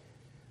way.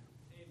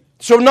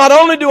 So not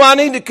only do I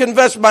need to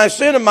confess my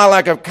sin and my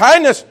lack of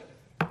kindness,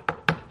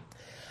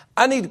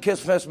 I need to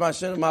confess my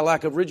sin and my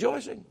lack of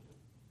rejoicing.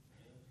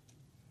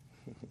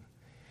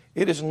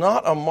 It is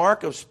not a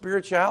mark of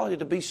spirituality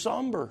to be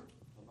somber.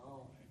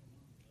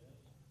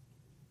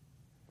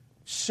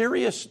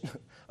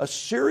 A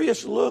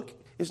serious look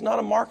is not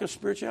a mark of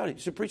spirituality.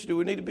 So, preacher, do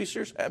we need to be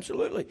serious?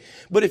 Absolutely.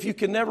 But if you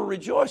can never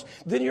rejoice,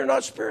 then you're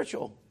not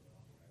spiritual.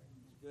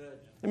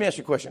 Let me ask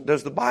you a question.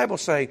 Does the Bible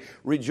say,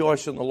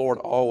 rejoice in the Lord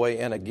always,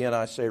 and again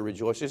I say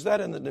rejoice? Is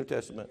that in the New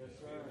Testament?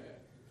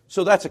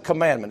 So that's a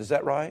commandment. Is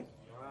that right?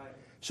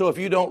 So if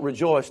you don't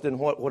rejoice, then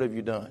what have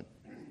you done?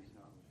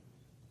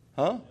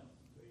 Huh?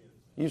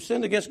 You've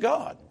sinned against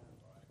God.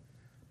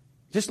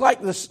 Just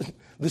like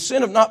the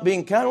sin of not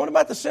being kind. What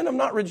about the sin of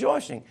not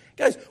rejoicing?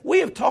 Guys, we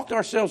have talked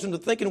ourselves into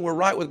thinking we're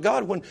right with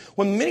God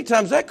when many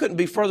times that couldn't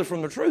be further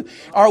from the truth.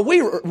 Are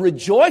we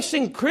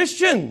rejoicing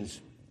Christians?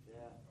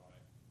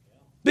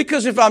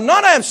 Because if I'm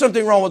not, I have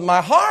something wrong with my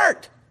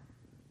heart.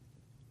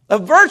 A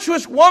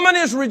virtuous woman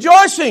is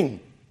rejoicing.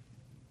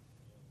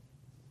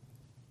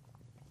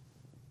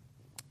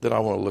 Then I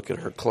want to look at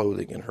her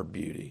clothing and her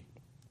beauty.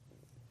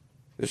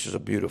 This is a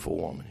beautiful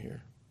woman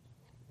here.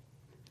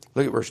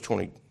 Look at verse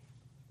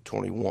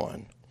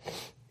 21.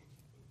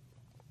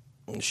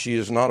 She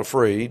is not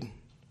afraid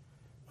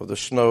of the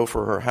snow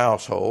for her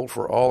household,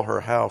 for all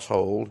her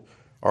household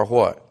are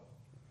what?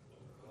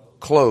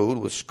 Clothed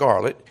with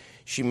scarlet.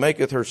 She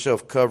maketh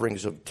herself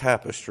coverings of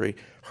tapestry.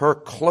 Her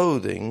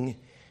clothing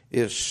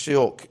is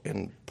silk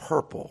and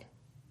purple.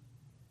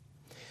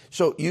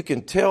 So you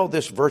can tell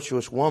this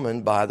virtuous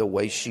woman by the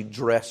way she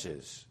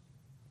dresses.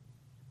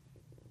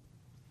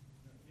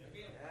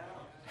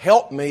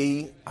 Help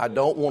me, I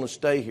don't want to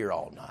stay here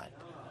all night.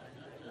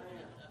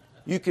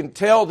 You can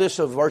tell this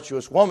a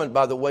virtuous woman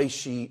by the way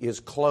she is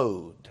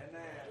clothed.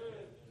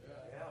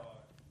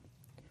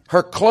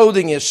 Her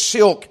clothing is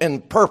silk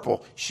and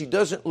purple. She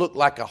doesn't look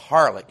like a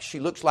harlot. She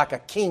looks like a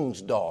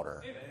king's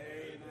daughter.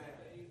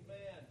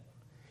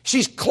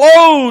 She's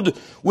clothed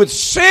with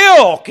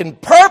silk and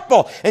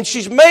purple, and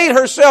she's made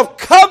herself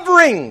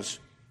coverings.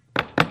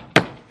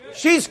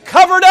 She's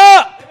covered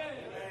up.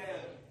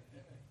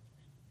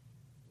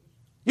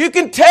 You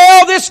can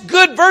tell this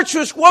good,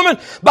 virtuous woman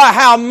by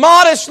how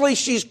modestly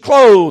she's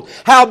clothed,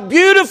 how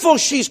beautiful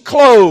she's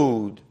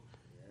clothed.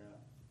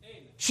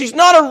 She's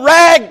not a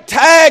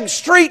ragtag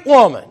street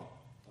woman.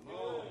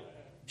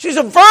 She's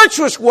a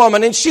virtuous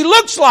woman, and she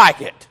looks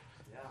like it.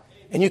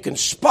 And you can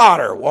spot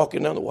her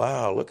walking down the,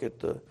 wow, look at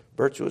the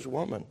virtuous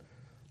woman.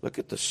 Look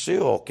at the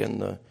silk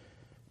and the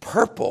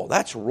purple.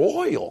 That's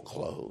royal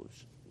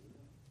clothes.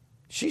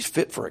 She's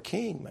fit for a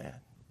king, man.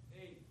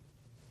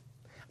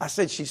 I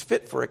said she's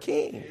fit for a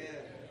king.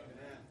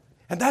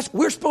 And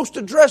we're supposed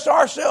to dress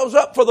ourselves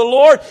up for the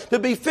Lord to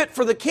be fit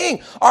for the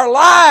King. Our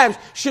lives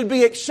should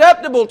be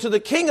acceptable to the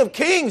King of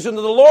Kings and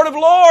to the Lord of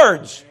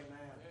Lords.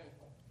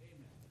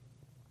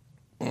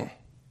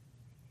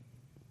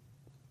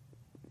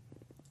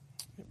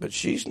 But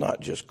she's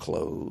not just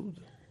clothed.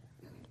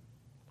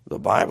 The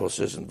Bible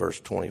says in verse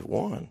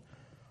 21,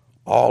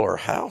 all her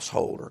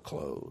household are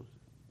clothed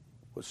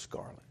with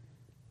scarlet.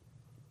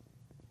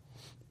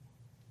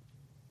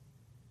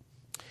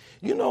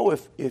 You know,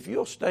 if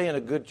you'll stay in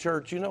a good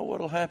church, you know what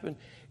will happen?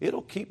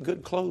 It'll keep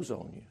good clothes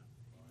on you.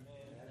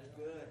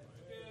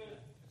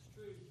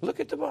 Look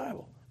at the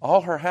Bible.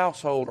 All her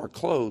household are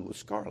clothed with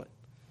scarlet.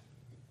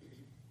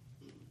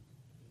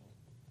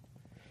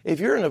 If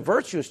you're in a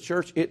virtuous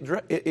church,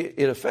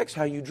 it affects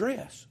how you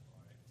dress.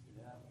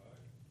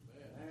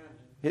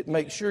 It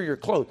makes sure you're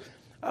clothed.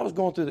 I was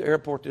going through the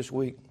airport this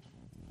week,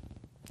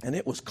 and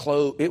it was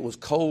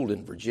cold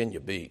in Virginia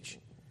Beach.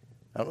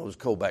 I don't know if it was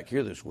cold back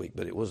here this week,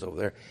 but it was over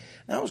there.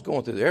 And I was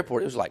going through the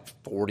airport. It was like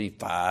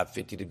 45,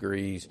 50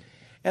 degrees.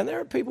 And there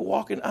are people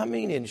walking,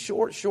 in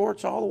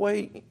shorts all the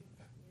way.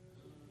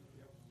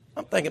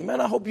 I'm thinking, man,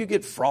 I hope you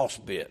get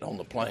frostbite on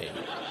the plane.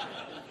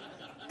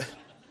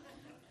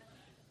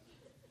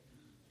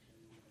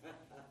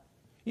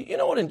 You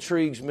know what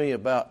intrigues me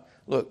about,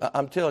 look,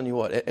 I'm telling you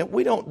what, and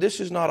we don't, this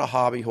is not a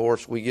hobby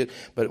horse we get,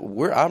 but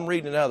I'm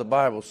reading it out of the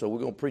Bible, so we're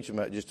going to preach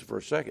about it just for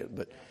a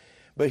second.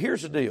 But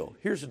here's the deal.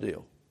 Here's the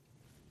deal.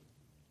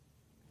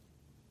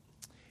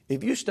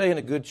 If you stay in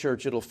a good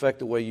church, it'll affect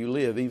the way you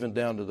live, even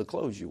down to the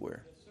clothes you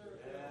wear.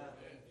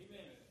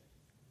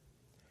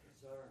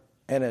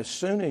 And as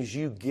soon as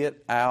you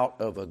get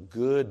out of a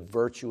good,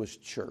 virtuous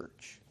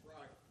church,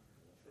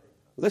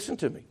 listen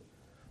to me,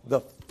 the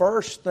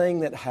first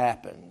thing that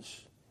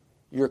happens,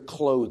 your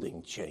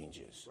clothing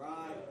changes. Right.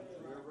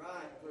 You're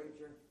right,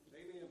 preacher.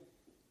 Amen.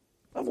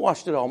 I've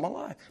watched it all my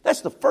life.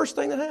 That's the first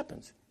thing that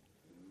happens.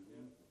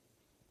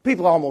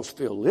 People almost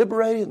feel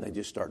liberated and they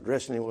just start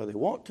dressing the way they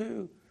want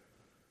to.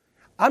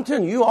 I'm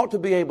telling you, you ought to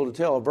be able to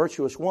tell a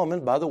virtuous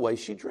woman by the way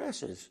she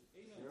dresses.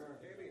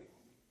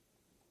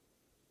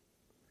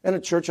 And a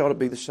church ought to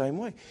be the same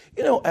way.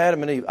 You know,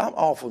 Adam and Eve, I'm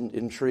often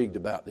intrigued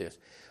about this.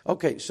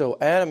 Okay, so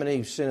Adam and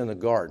Eve sin in the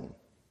garden,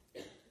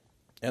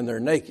 and they're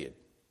naked.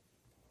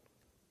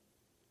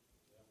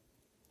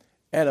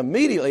 And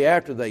immediately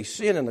after they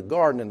sin in the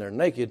garden and they're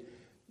naked,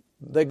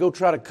 they go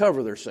try to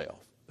cover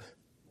themselves.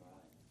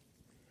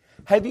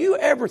 Have you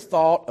ever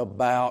thought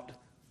about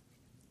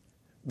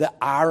the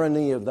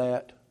irony of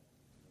that?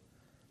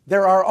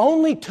 There are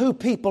only two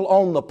people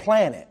on the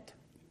planet.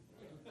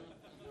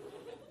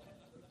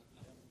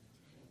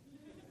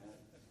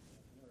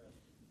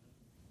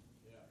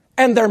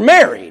 And they're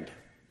married.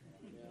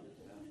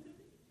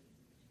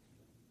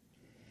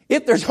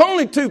 If there's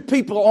only two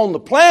people on the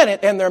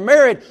planet and they're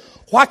married,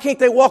 why can't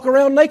they walk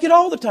around naked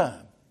all the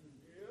time?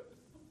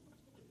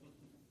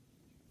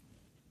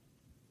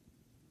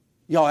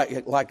 Y'all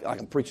act like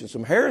I'm preaching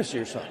some heresy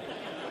or something.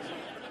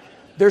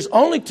 There's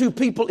only two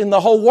people in the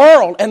whole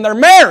world and they're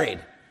married.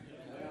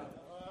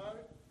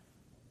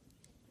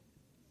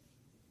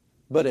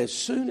 But as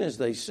soon as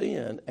they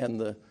sin and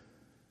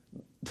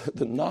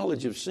the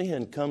knowledge of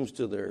sin comes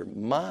to their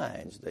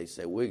minds, they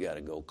say, we got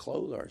to go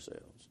clothe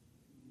ourselves.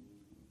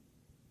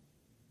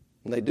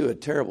 And they do a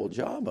terrible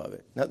job of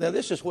it. Now,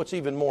 this is what's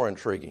even more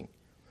intriguing.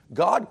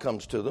 God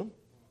comes to them.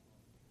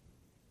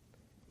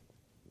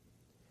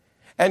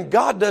 And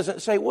God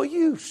doesn't say, well,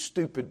 you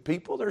stupid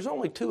people, there's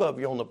only two of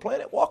you on the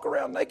planet. Walk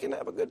around naked and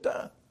have a good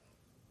time.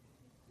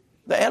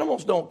 The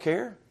animals don't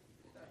care.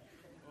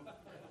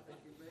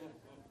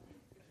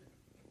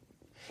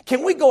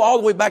 Can we go all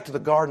the way back to the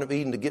Garden of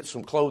Eden to get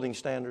some clothing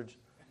standards?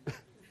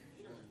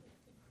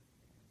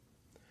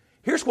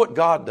 Here's what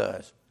God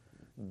does.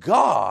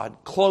 God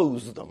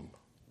clothes them.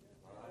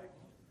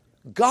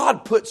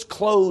 God puts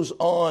clothes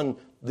on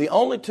the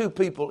only two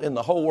people in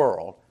the whole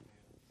world.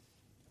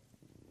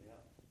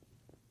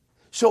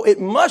 So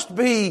it must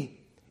be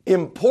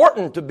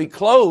important to be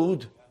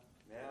clothed.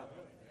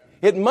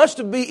 It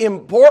must be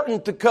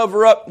important to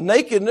cover up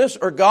nakedness,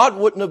 or God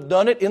wouldn't have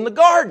done it in the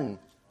garden.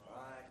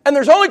 And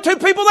there's only two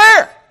people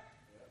there.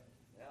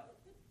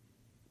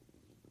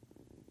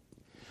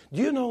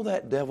 Do you know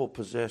that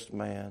devil-possessed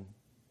man?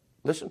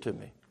 Listen to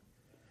me.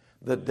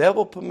 The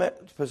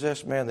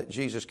devil-possessed man that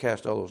Jesus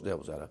cast all those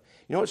devils out of.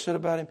 You know what it said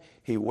about him?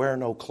 He wear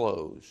no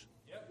clothes.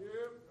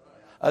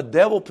 A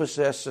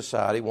devil-possessed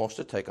society wants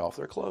to take off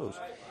their clothes.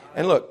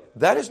 And look,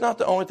 that is not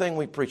the only thing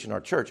we preach in our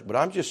church. But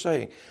I'm just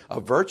saying,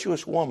 a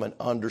virtuous woman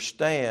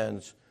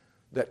understands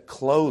that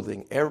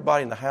clothing,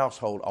 everybody in the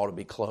household ought to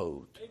be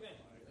clothed.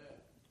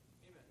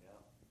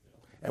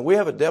 And we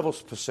have a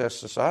devil-possessed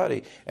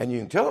society, and you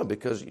can tell them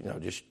because,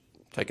 just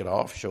take it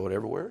off, show it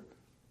everywhere.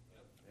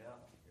 Yeah,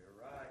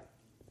 you're right.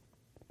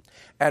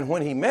 And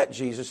when he met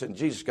Jesus, and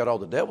Jesus got all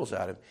the devils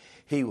out of him,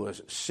 he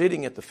was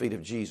sitting at the feet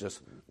of Jesus,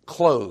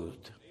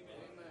 clothed.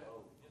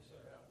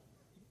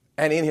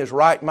 And in his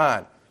right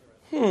mind.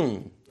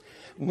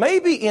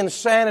 Maybe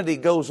insanity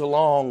goes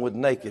along with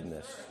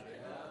nakedness.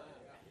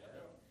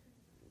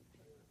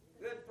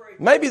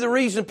 Maybe the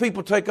reason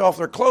people take off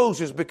their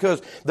clothes is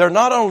because they're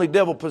not only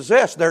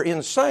devil-possessed, they're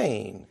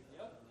insane.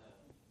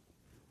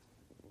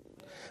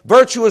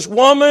 Virtuous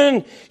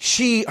woman,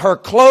 her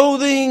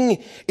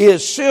clothing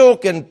is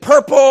silk and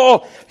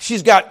purple.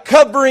 She's got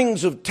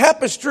coverings of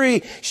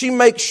tapestry. She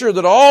makes sure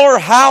that all her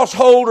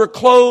household are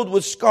clothed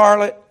with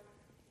scarlet.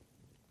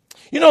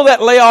 You know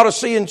that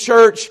Laodicean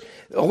church,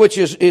 which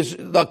is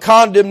the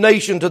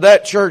condemnation to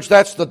that church.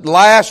 That's the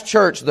last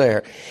church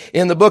there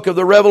in the book of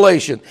the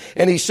Revelation.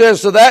 And he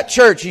says to that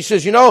church, he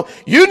says,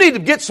 you need to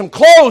get some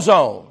clothes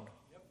on.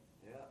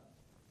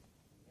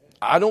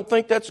 I don't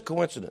think that's a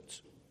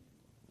coincidence.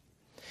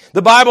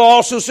 The Bible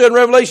also said in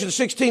Revelation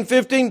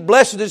 16:15,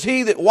 blessed is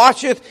he that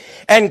watcheth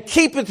and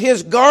keepeth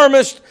his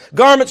garments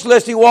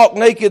lest he walk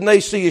naked and they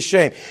see his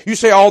shame. You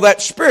say, all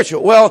that's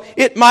spiritual. Well,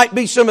 it might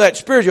be some of that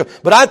spiritual,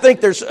 but I think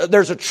there's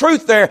a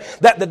truth there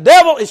that the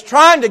devil is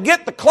trying to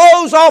get the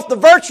clothes off the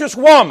virtuous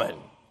woman.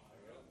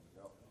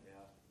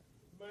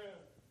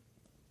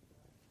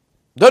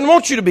 Doesn't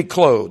want you to be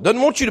clothed.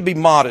 Doesn't want you to be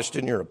modest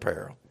in your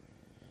apparel.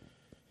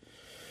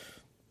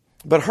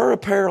 But her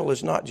apparel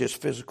is not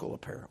just physical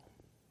apparel.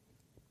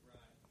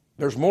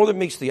 There's more than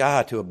meets the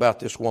eye to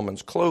about this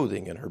woman's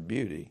clothing and her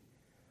beauty.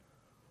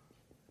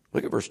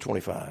 Look at verse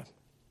 25.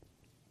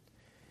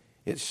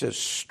 It says,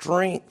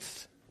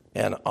 strength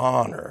and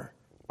honor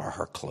are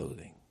her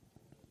clothing.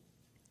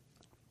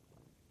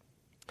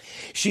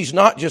 She's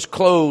not just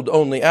clothed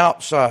on the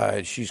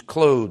outside, she's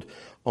clothed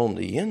on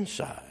the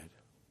inside.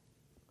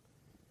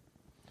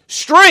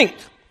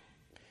 Strength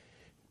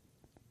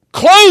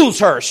clothes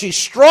her. She's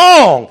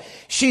strong.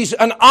 She's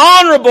an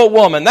honorable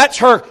woman. That's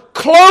her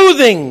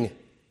clothing.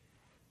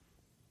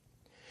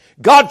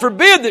 God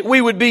forbid that we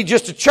would be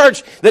just a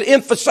church that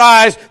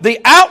emphasized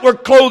the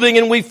outward clothing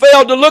and we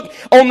failed to look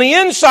on the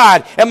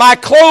inside. Am I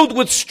clothed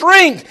with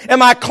strength?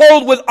 Am I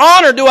clothed with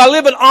honor? Do I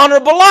live an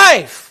honorable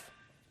life?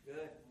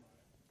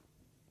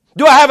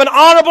 Do I have an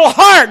honorable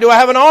heart? Do I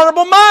have an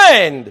honorable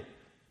mind?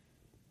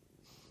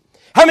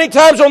 How many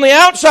times on the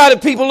outside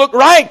have people looked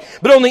right,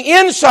 but on the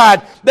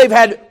inside they've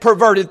had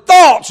perverted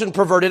thoughts and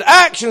perverted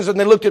actions, and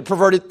they looked at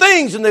perverted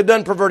things and they've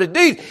done perverted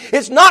deeds.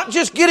 It's not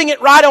just getting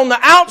it right on the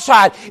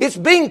outside. It's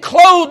being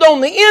clothed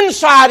on the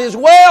inside as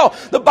well.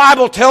 The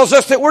Bible tells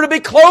us that we're to be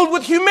clothed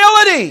with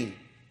humility.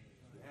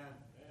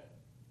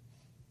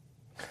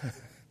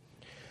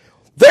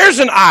 There's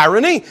an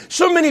irony.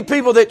 So many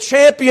people that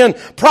champion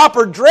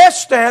proper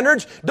dress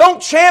standards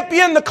don't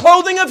champion the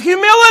clothing of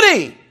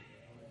humility.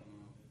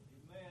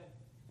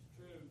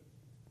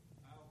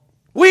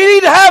 We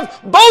need to have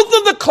both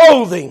of the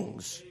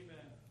clothings.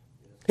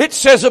 It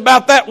says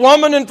about that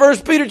woman in 1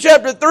 Peter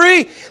chapter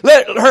 3,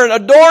 let her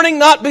adorning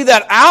not be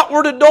that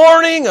outward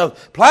adorning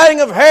of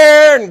plaiting of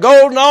hair and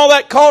gold and all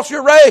that costly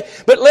array,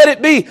 but let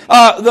it be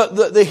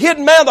the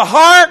hidden man of the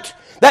heart,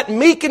 that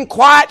meek and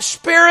quiet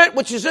spirit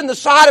which is in the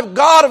sight of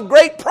God of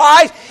great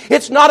price.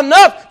 It's not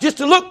enough just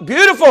to look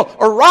beautiful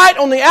or right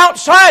on the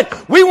outside.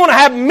 We want to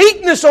have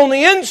meekness on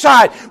the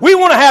inside. We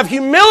want to have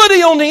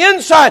humility on the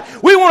inside.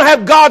 We want to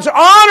have God's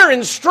honor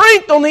and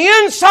strength on the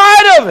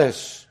inside of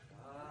us.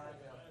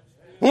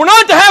 We're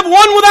not to have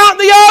one without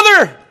the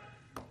other.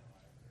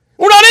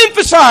 We're not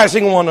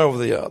emphasizing one over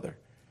the other.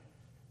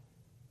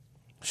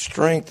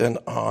 Strength and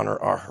honor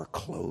are her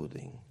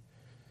clothing.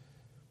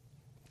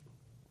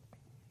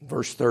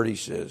 Verse 30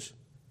 says,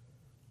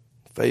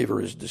 favor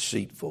is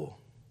deceitful.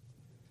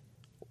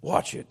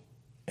 Watch it.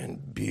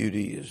 And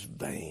beauty is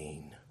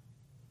vain.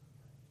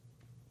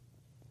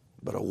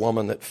 But a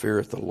woman that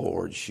feareth the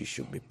Lord, she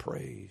shall be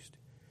praised.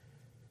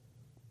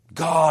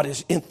 God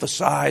is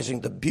emphasizing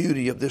the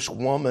beauty of this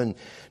woman,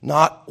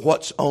 not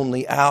what's on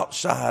the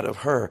outside of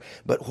her,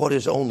 but what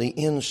is on the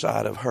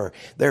inside of her.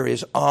 There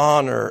is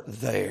honor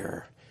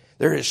there.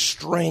 There is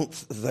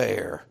strength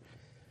there.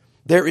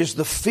 There is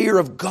the fear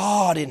of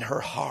God in her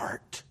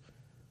heart.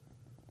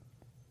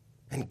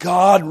 And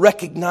God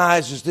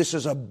recognizes this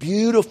as a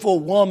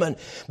beautiful woman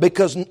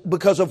because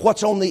of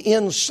what's on the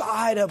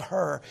inside of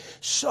her.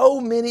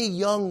 So many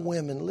young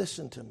women,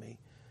 listen to me,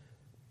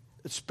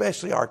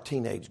 especially our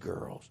teenage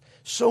girls.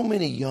 So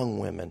many young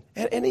women,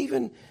 and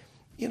even,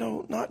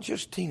 not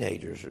just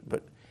teenagers,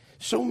 but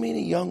so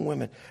many young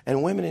women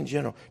and women in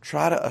general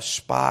try to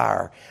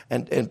aspire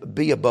and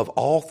be above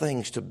all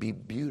things to be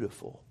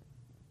beautiful.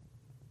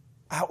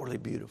 Outwardly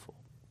beautiful.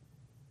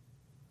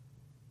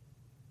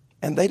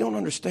 And they don't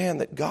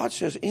understand that God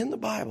says in the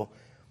Bible,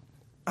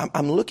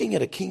 I'm looking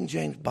at a King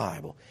James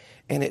Bible,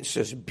 and it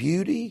says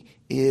beauty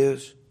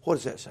is, what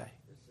does that say?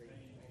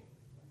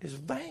 Is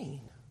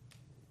vain.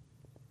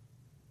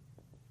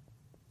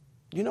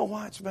 You know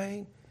why it's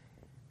vain?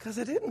 Because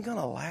it isn't going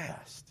to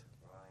last.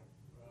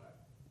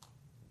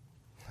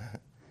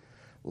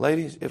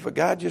 Ladies, if a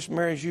guy just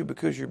marries you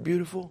because you're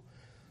beautiful,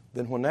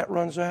 then when that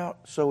runs out,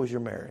 so is your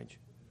marriage.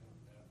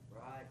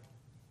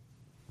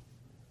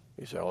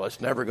 You say, well, it's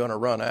never going to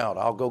run out.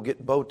 I'll go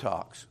get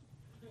Botox.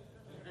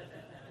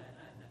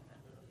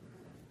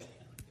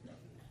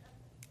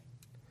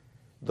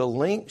 The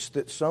lengths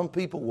that some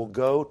people will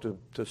go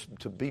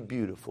to be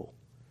beautiful.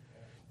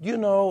 You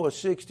know, a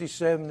 60,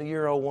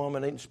 70-year-old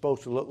woman ain't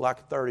supposed to look like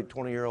a 30,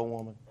 20-year-old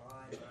woman.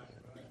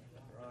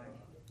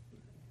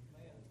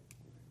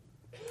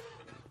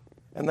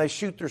 And they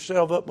shoot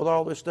themselves up with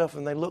all this stuff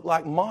and they look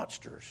like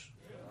monsters.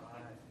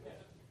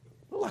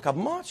 Look like a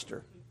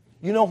monster.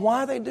 You know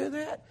why they do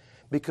that?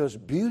 Because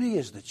beauty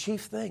is the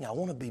chief thing. I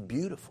want to be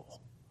beautiful.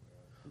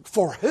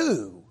 For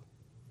who?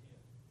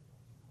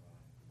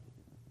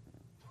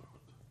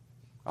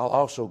 I'll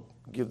also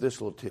give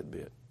this little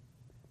tidbit.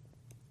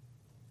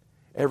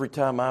 Every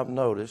time I've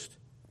noticed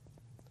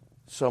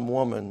some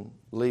woman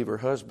leave her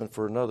husband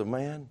for another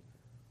man,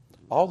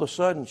 all of a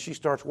sudden she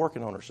starts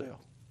working on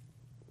herself.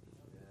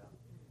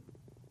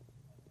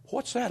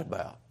 What's that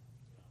about?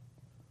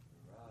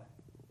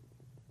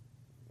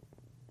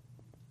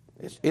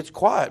 It's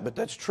quiet, but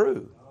that's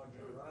true.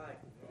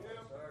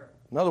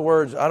 In other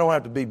words, I don't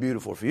have to be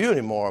beautiful for you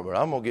anymore, but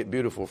I'm going to get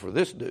beautiful for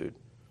this dude.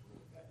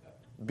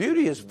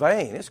 Beauty is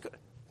vain. It's good.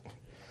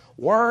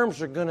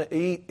 Worms are going to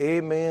eat,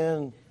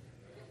 amen.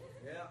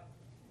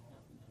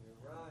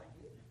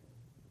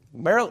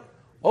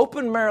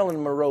 Open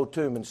Marilyn Monroe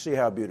tomb and see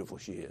how beautiful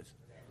she is.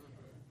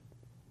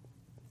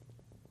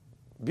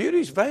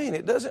 Beauty's vain.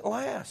 It doesn't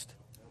last.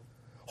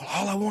 Well,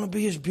 all I want to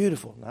be is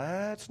beautiful.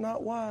 That's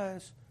not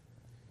wise.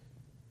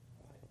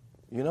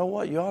 You know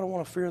what? You ought to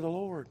want to fear the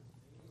Lord.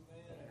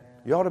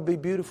 You ought to be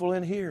beautiful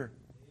in here.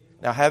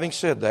 Now, having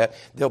said that,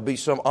 there'll be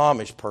some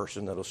Amish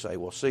person that'll say,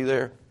 well, see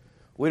there,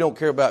 we don't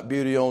care about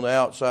beauty on the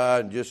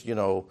outside and just,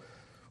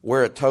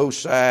 wear a toe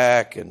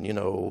sack and,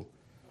 And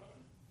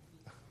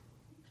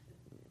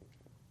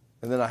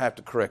then I have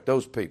to correct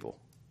those people.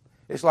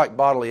 It's like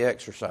bodily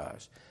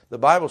exercise. The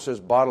Bible says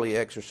bodily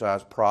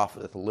exercise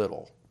profiteth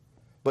little,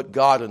 but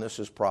godliness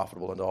is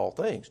profitable unto all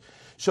things.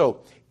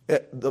 So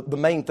the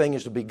main thing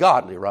is to be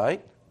godly,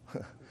 right?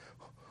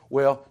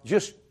 Well,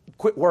 just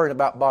quit worrying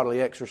about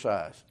bodily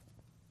exercise.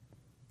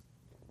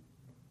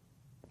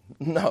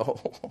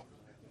 No.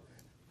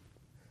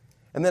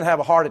 And then have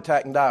a heart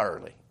attack and die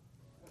early.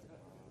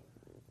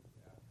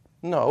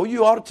 No,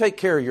 you ought to take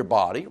care of your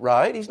body,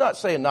 right? He's not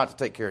saying not to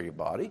take care of your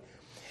body.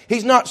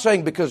 He's not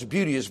saying because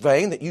beauty is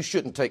vain that you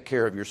shouldn't take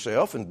care of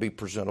yourself and be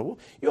presentable.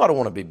 You ought to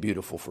want to be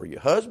beautiful for your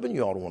husband.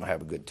 You ought to want to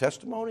have a good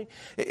testimony.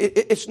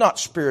 It's not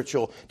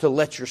spiritual to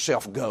let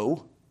yourself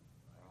go.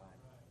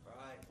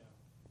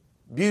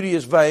 Beauty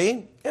is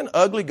vain and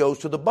ugly goes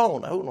to the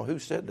bone. I don't know who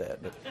said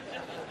that,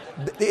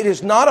 but it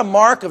is not a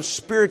mark of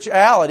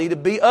spirituality to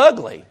be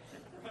ugly.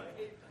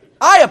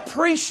 I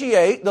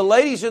appreciate the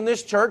ladies in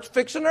this church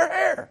fixing their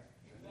hair.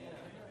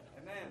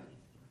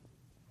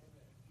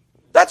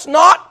 That's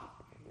not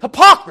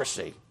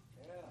hypocrisy.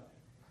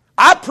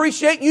 I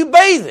appreciate you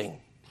bathing.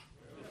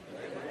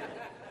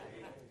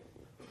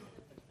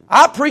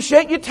 I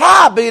appreciate your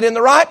tie being in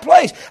the right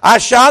place. I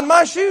shined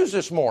my shoes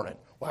this morning.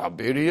 Well,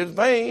 beauty is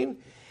vain.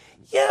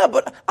 Yeah,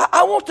 but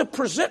I want to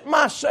present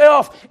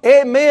myself,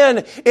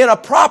 amen, in a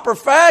proper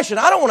fashion.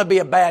 I don't want to be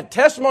a bad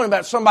testimony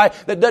about somebody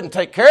that doesn't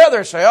take care of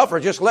themselves or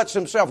just lets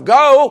himself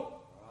go.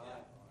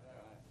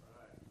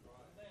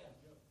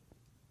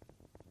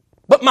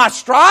 But my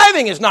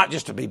striving is not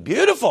just to be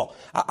beautiful.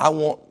 I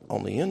want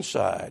on the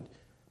inside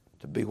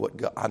to be what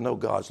God, I know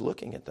God's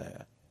looking at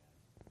that.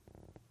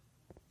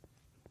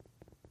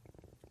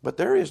 But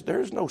there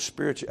is no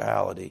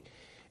spirituality.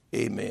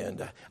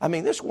 Amen. I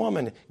mean, this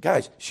woman,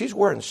 guys, she's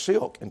wearing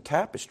silk and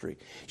tapestry.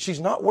 She's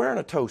not wearing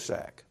a toe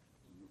sack.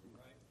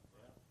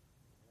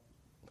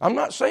 I'm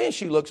not saying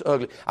she looks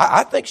ugly.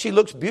 I think she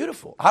looks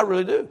beautiful. I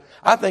really do.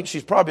 I think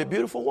she's probably a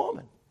beautiful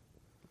woman.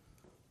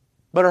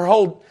 But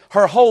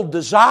her whole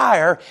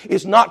desire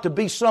is not to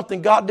be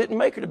something God didn't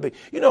make her to be.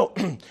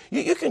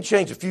 You can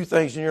change a few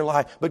things in your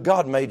life, but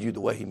God made you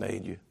the way He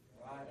made you.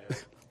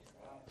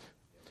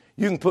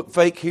 You can put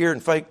fake here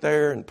and fake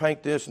there and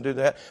paint this and do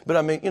that. But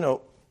I mean,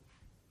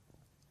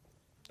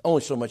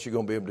 only so much you're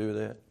going to be able to do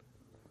that.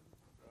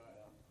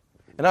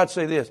 And I'd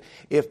say this,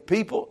 if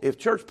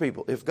church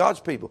people, if God's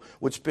people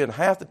would spend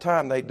half the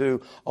time they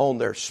do on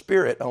their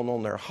spirit,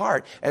 on their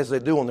heart, as they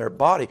do on their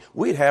body,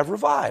 we'd have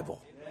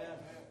revival.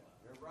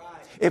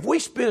 If we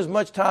spend as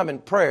much time in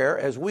prayer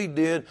as we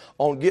did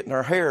on getting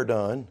our hair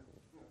done,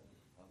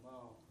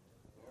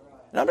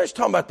 and I'm just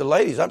talking about the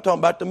ladies, I'm talking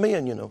about the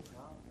men,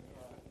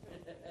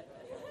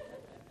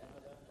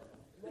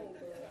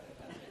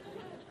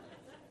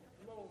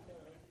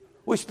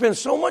 We spend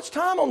so much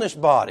time on this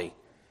body.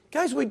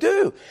 Guys, we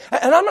do.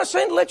 And I'm not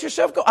saying to let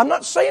yourself go. I'm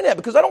not saying that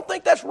because I don't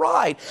think that's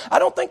right. I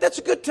don't think that's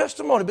a good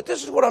testimony. But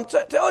this is what I'm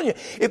telling you.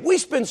 If we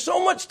spend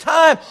so much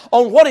time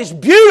on what is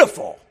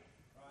beautiful,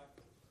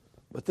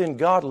 but then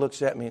God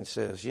looks at me and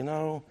says,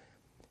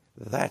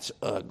 that's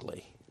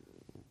ugly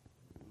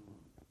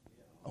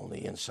on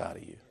the inside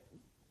of you.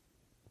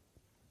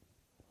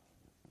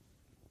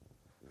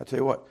 I tell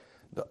you what,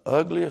 the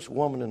ugliest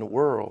woman in the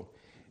world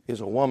is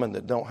a woman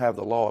that don't have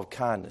the law of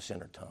kindness in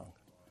her tongue.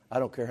 I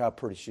don't care how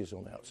pretty she is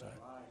on the outside.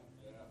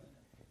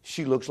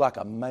 She looks like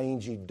a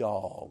mangy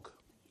dog.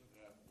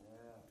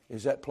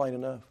 Is that plain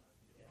enough?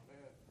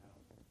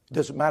 It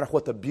doesn't matter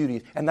what the beauty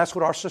is. And that's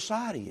what our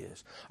society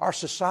is. Our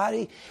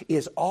society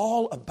is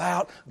all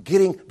about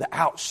getting the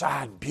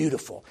outside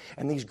beautiful.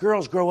 And these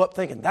girls grow up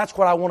thinking, that's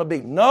what I want to be.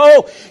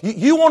 No,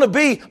 you want to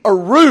be a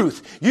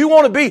Ruth. You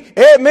want to be,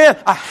 amen,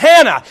 a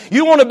Hannah.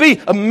 You want to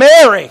be a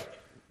Mary.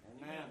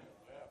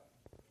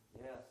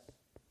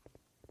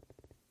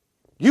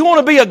 You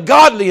want to be a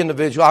godly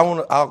individual. I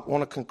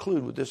want to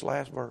conclude with this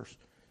last verse.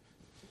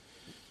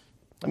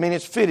 I mean,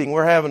 it's fitting.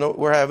 We're having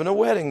a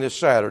wedding this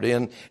Saturday,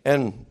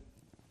 and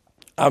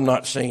I'm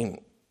not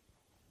seeing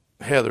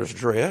Heather's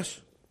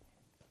dress,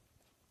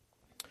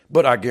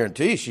 but I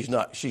guarantee she's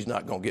not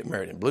going to get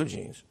married in blue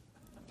jeans.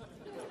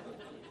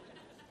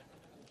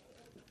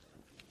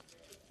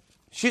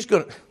 She's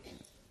going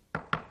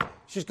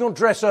to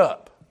dress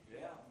up.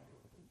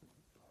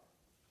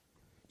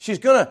 She's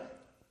going to.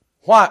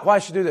 Why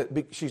she do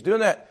that? She's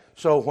doing that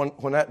so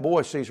when that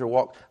boy sees her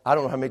walk, I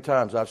don't know how many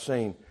times I've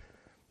seen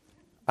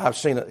a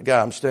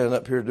guy, I'm standing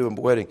up here doing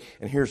a wedding,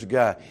 and here's a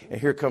guy,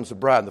 and here comes the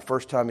bride, and the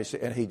first time he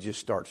sees, and he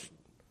just starts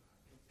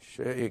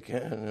shaking,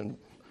 and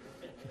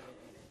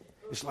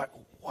it's like,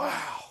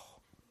 wow.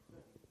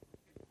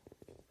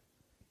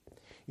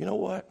 You know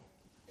what?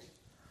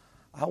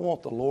 I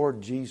want the Lord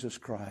Jesus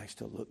Christ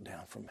to look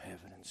down from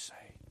heaven and say,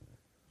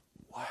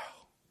 wow.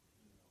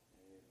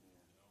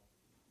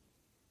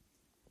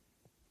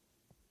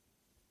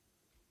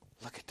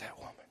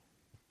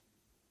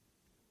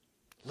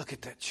 Look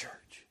at that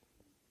church.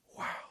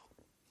 Wow.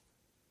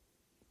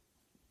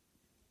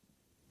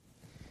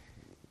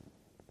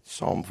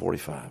 Psalm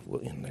 45,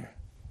 we'll end there.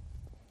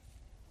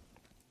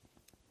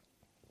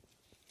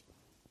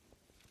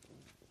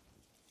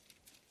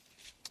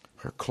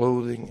 Her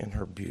clothing and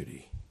her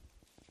beauty.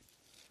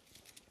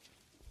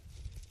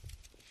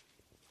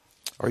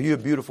 Are you a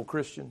beautiful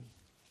Christian?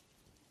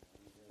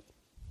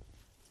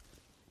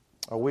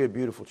 Are we a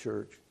beautiful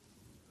church?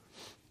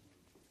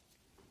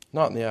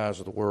 Not in the eyes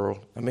of the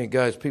world. I mean,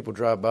 guys, people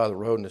drive by the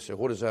road and they say,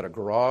 what is that, a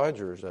garage?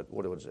 Or is that,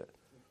 what is that?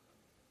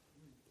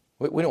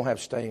 We don't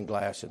have stained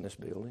glass in this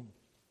building.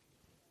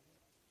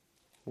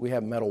 We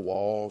have metal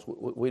walls.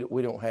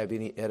 We don't have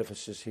any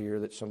edifices here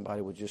that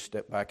somebody would just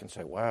step back and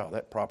say, wow,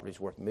 that property's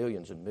worth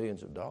millions and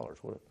millions of dollars.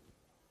 But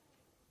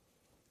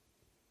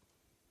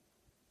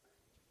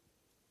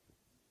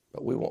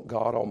we want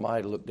God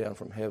Almighty to look down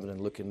from heaven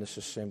and look in this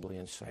assembly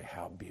and say,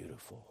 how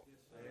beautiful.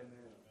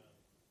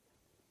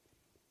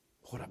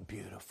 What a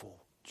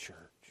beautiful church.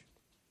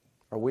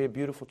 Are we a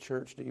beautiful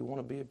church? Do you want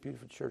to be a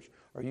beautiful church?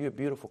 Are you a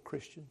beautiful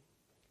Christian?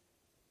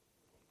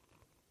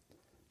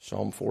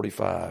 Psalm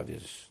 45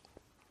 is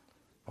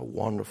a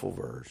wonderful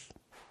verse.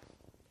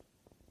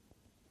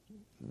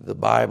 The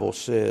Bible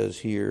says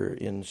here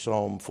in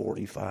Psalm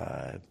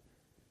 45,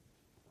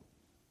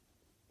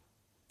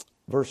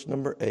 verse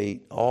number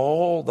 8,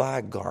 all thy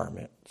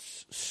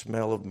garments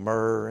smell of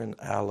myrrh and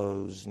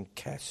aloes and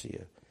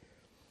cassia,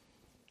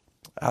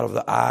 out of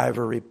the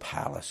ivory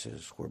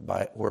palaces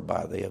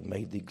whereby they have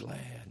made thee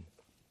glad.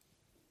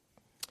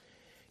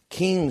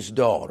 King's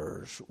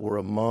daughters were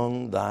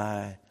among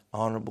thy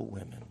honorable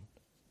women.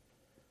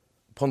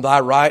 Upon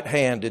thy right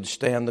hand did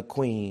stand the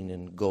queen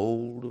in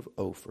gold of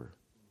Ophir.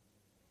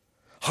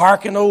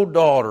 Hearken, O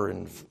daughter,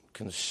 and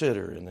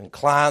consider, and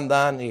incline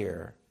thine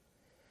ear.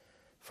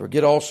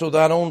 Forget also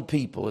thine own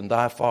people and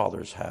thy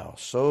father's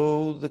house.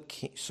 So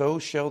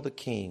shall the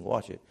king,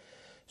 watch it,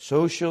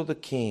 so shall the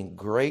king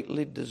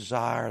greatly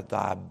desire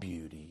thy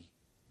beauty.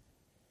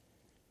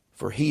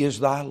 For he is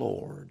thy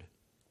Lord,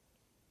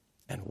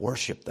 and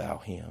worship thou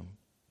him.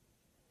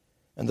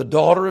 And the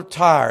daughter of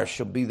Tyre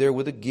shall be there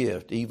with a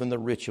gift, even the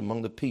rich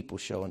among the people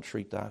shall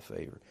entreat thy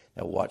favor.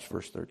 Now watch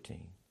verse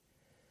 13.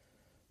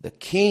 The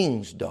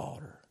king's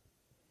daughter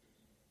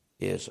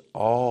is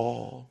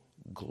all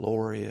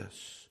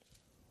glorious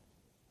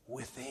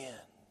within.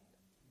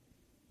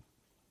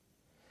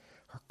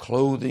 Her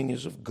clothing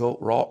is of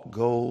wrought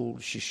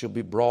gold. She shall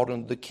be brought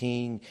unto the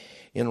king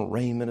in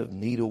raiment of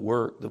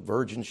needlework. The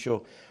virgin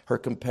shall, her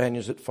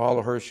companions that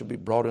follow her shall be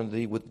brought unto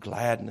thee with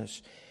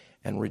gladness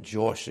and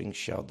rejoicing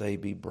shall they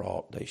be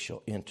brought. They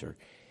shall enter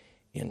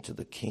into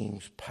the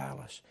king's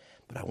palace.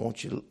 But I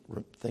want you to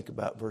think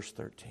about verse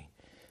 13.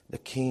 The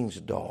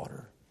king's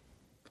daughter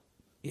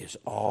is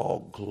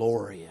all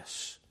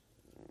glorious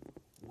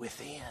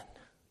within.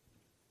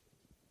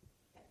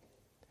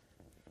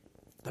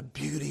 The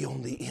beauty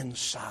on the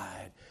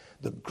inside,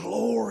 the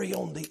glory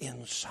on the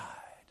inside,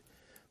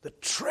 the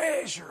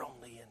treasure on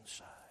the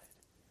inside.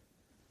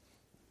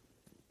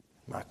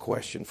 My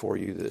question for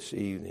you this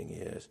evening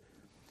is,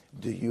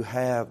 do you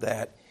have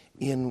that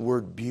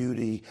inward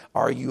beauty?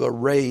 Are you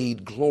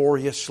arrayed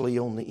gloriously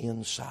on the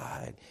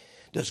inside?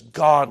 Does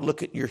God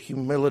look at your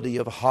humility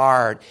of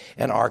heart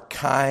and our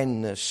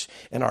kindness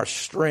and our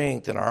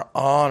strength and our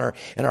honor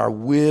and our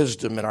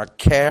wisdom and our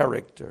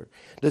character?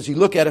 Does He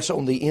look at us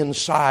on the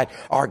inside,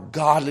 our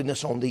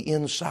godliness on the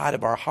inside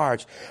of our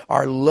hearts,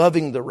 our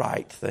loving the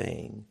right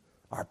thing,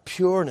 our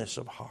pureness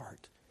of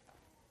heart?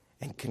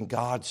 And can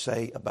God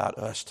say about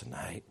us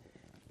tonight,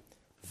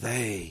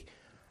 they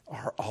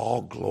are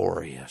all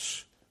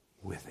glorious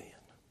within?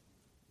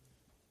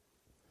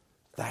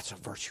 That's a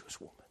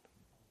virtuous woman.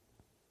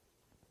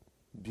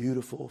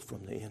 Beautiful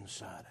from the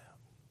inside out.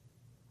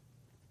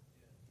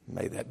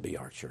 May that be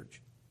our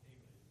church.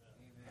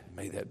 And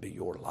may that be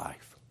your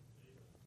life.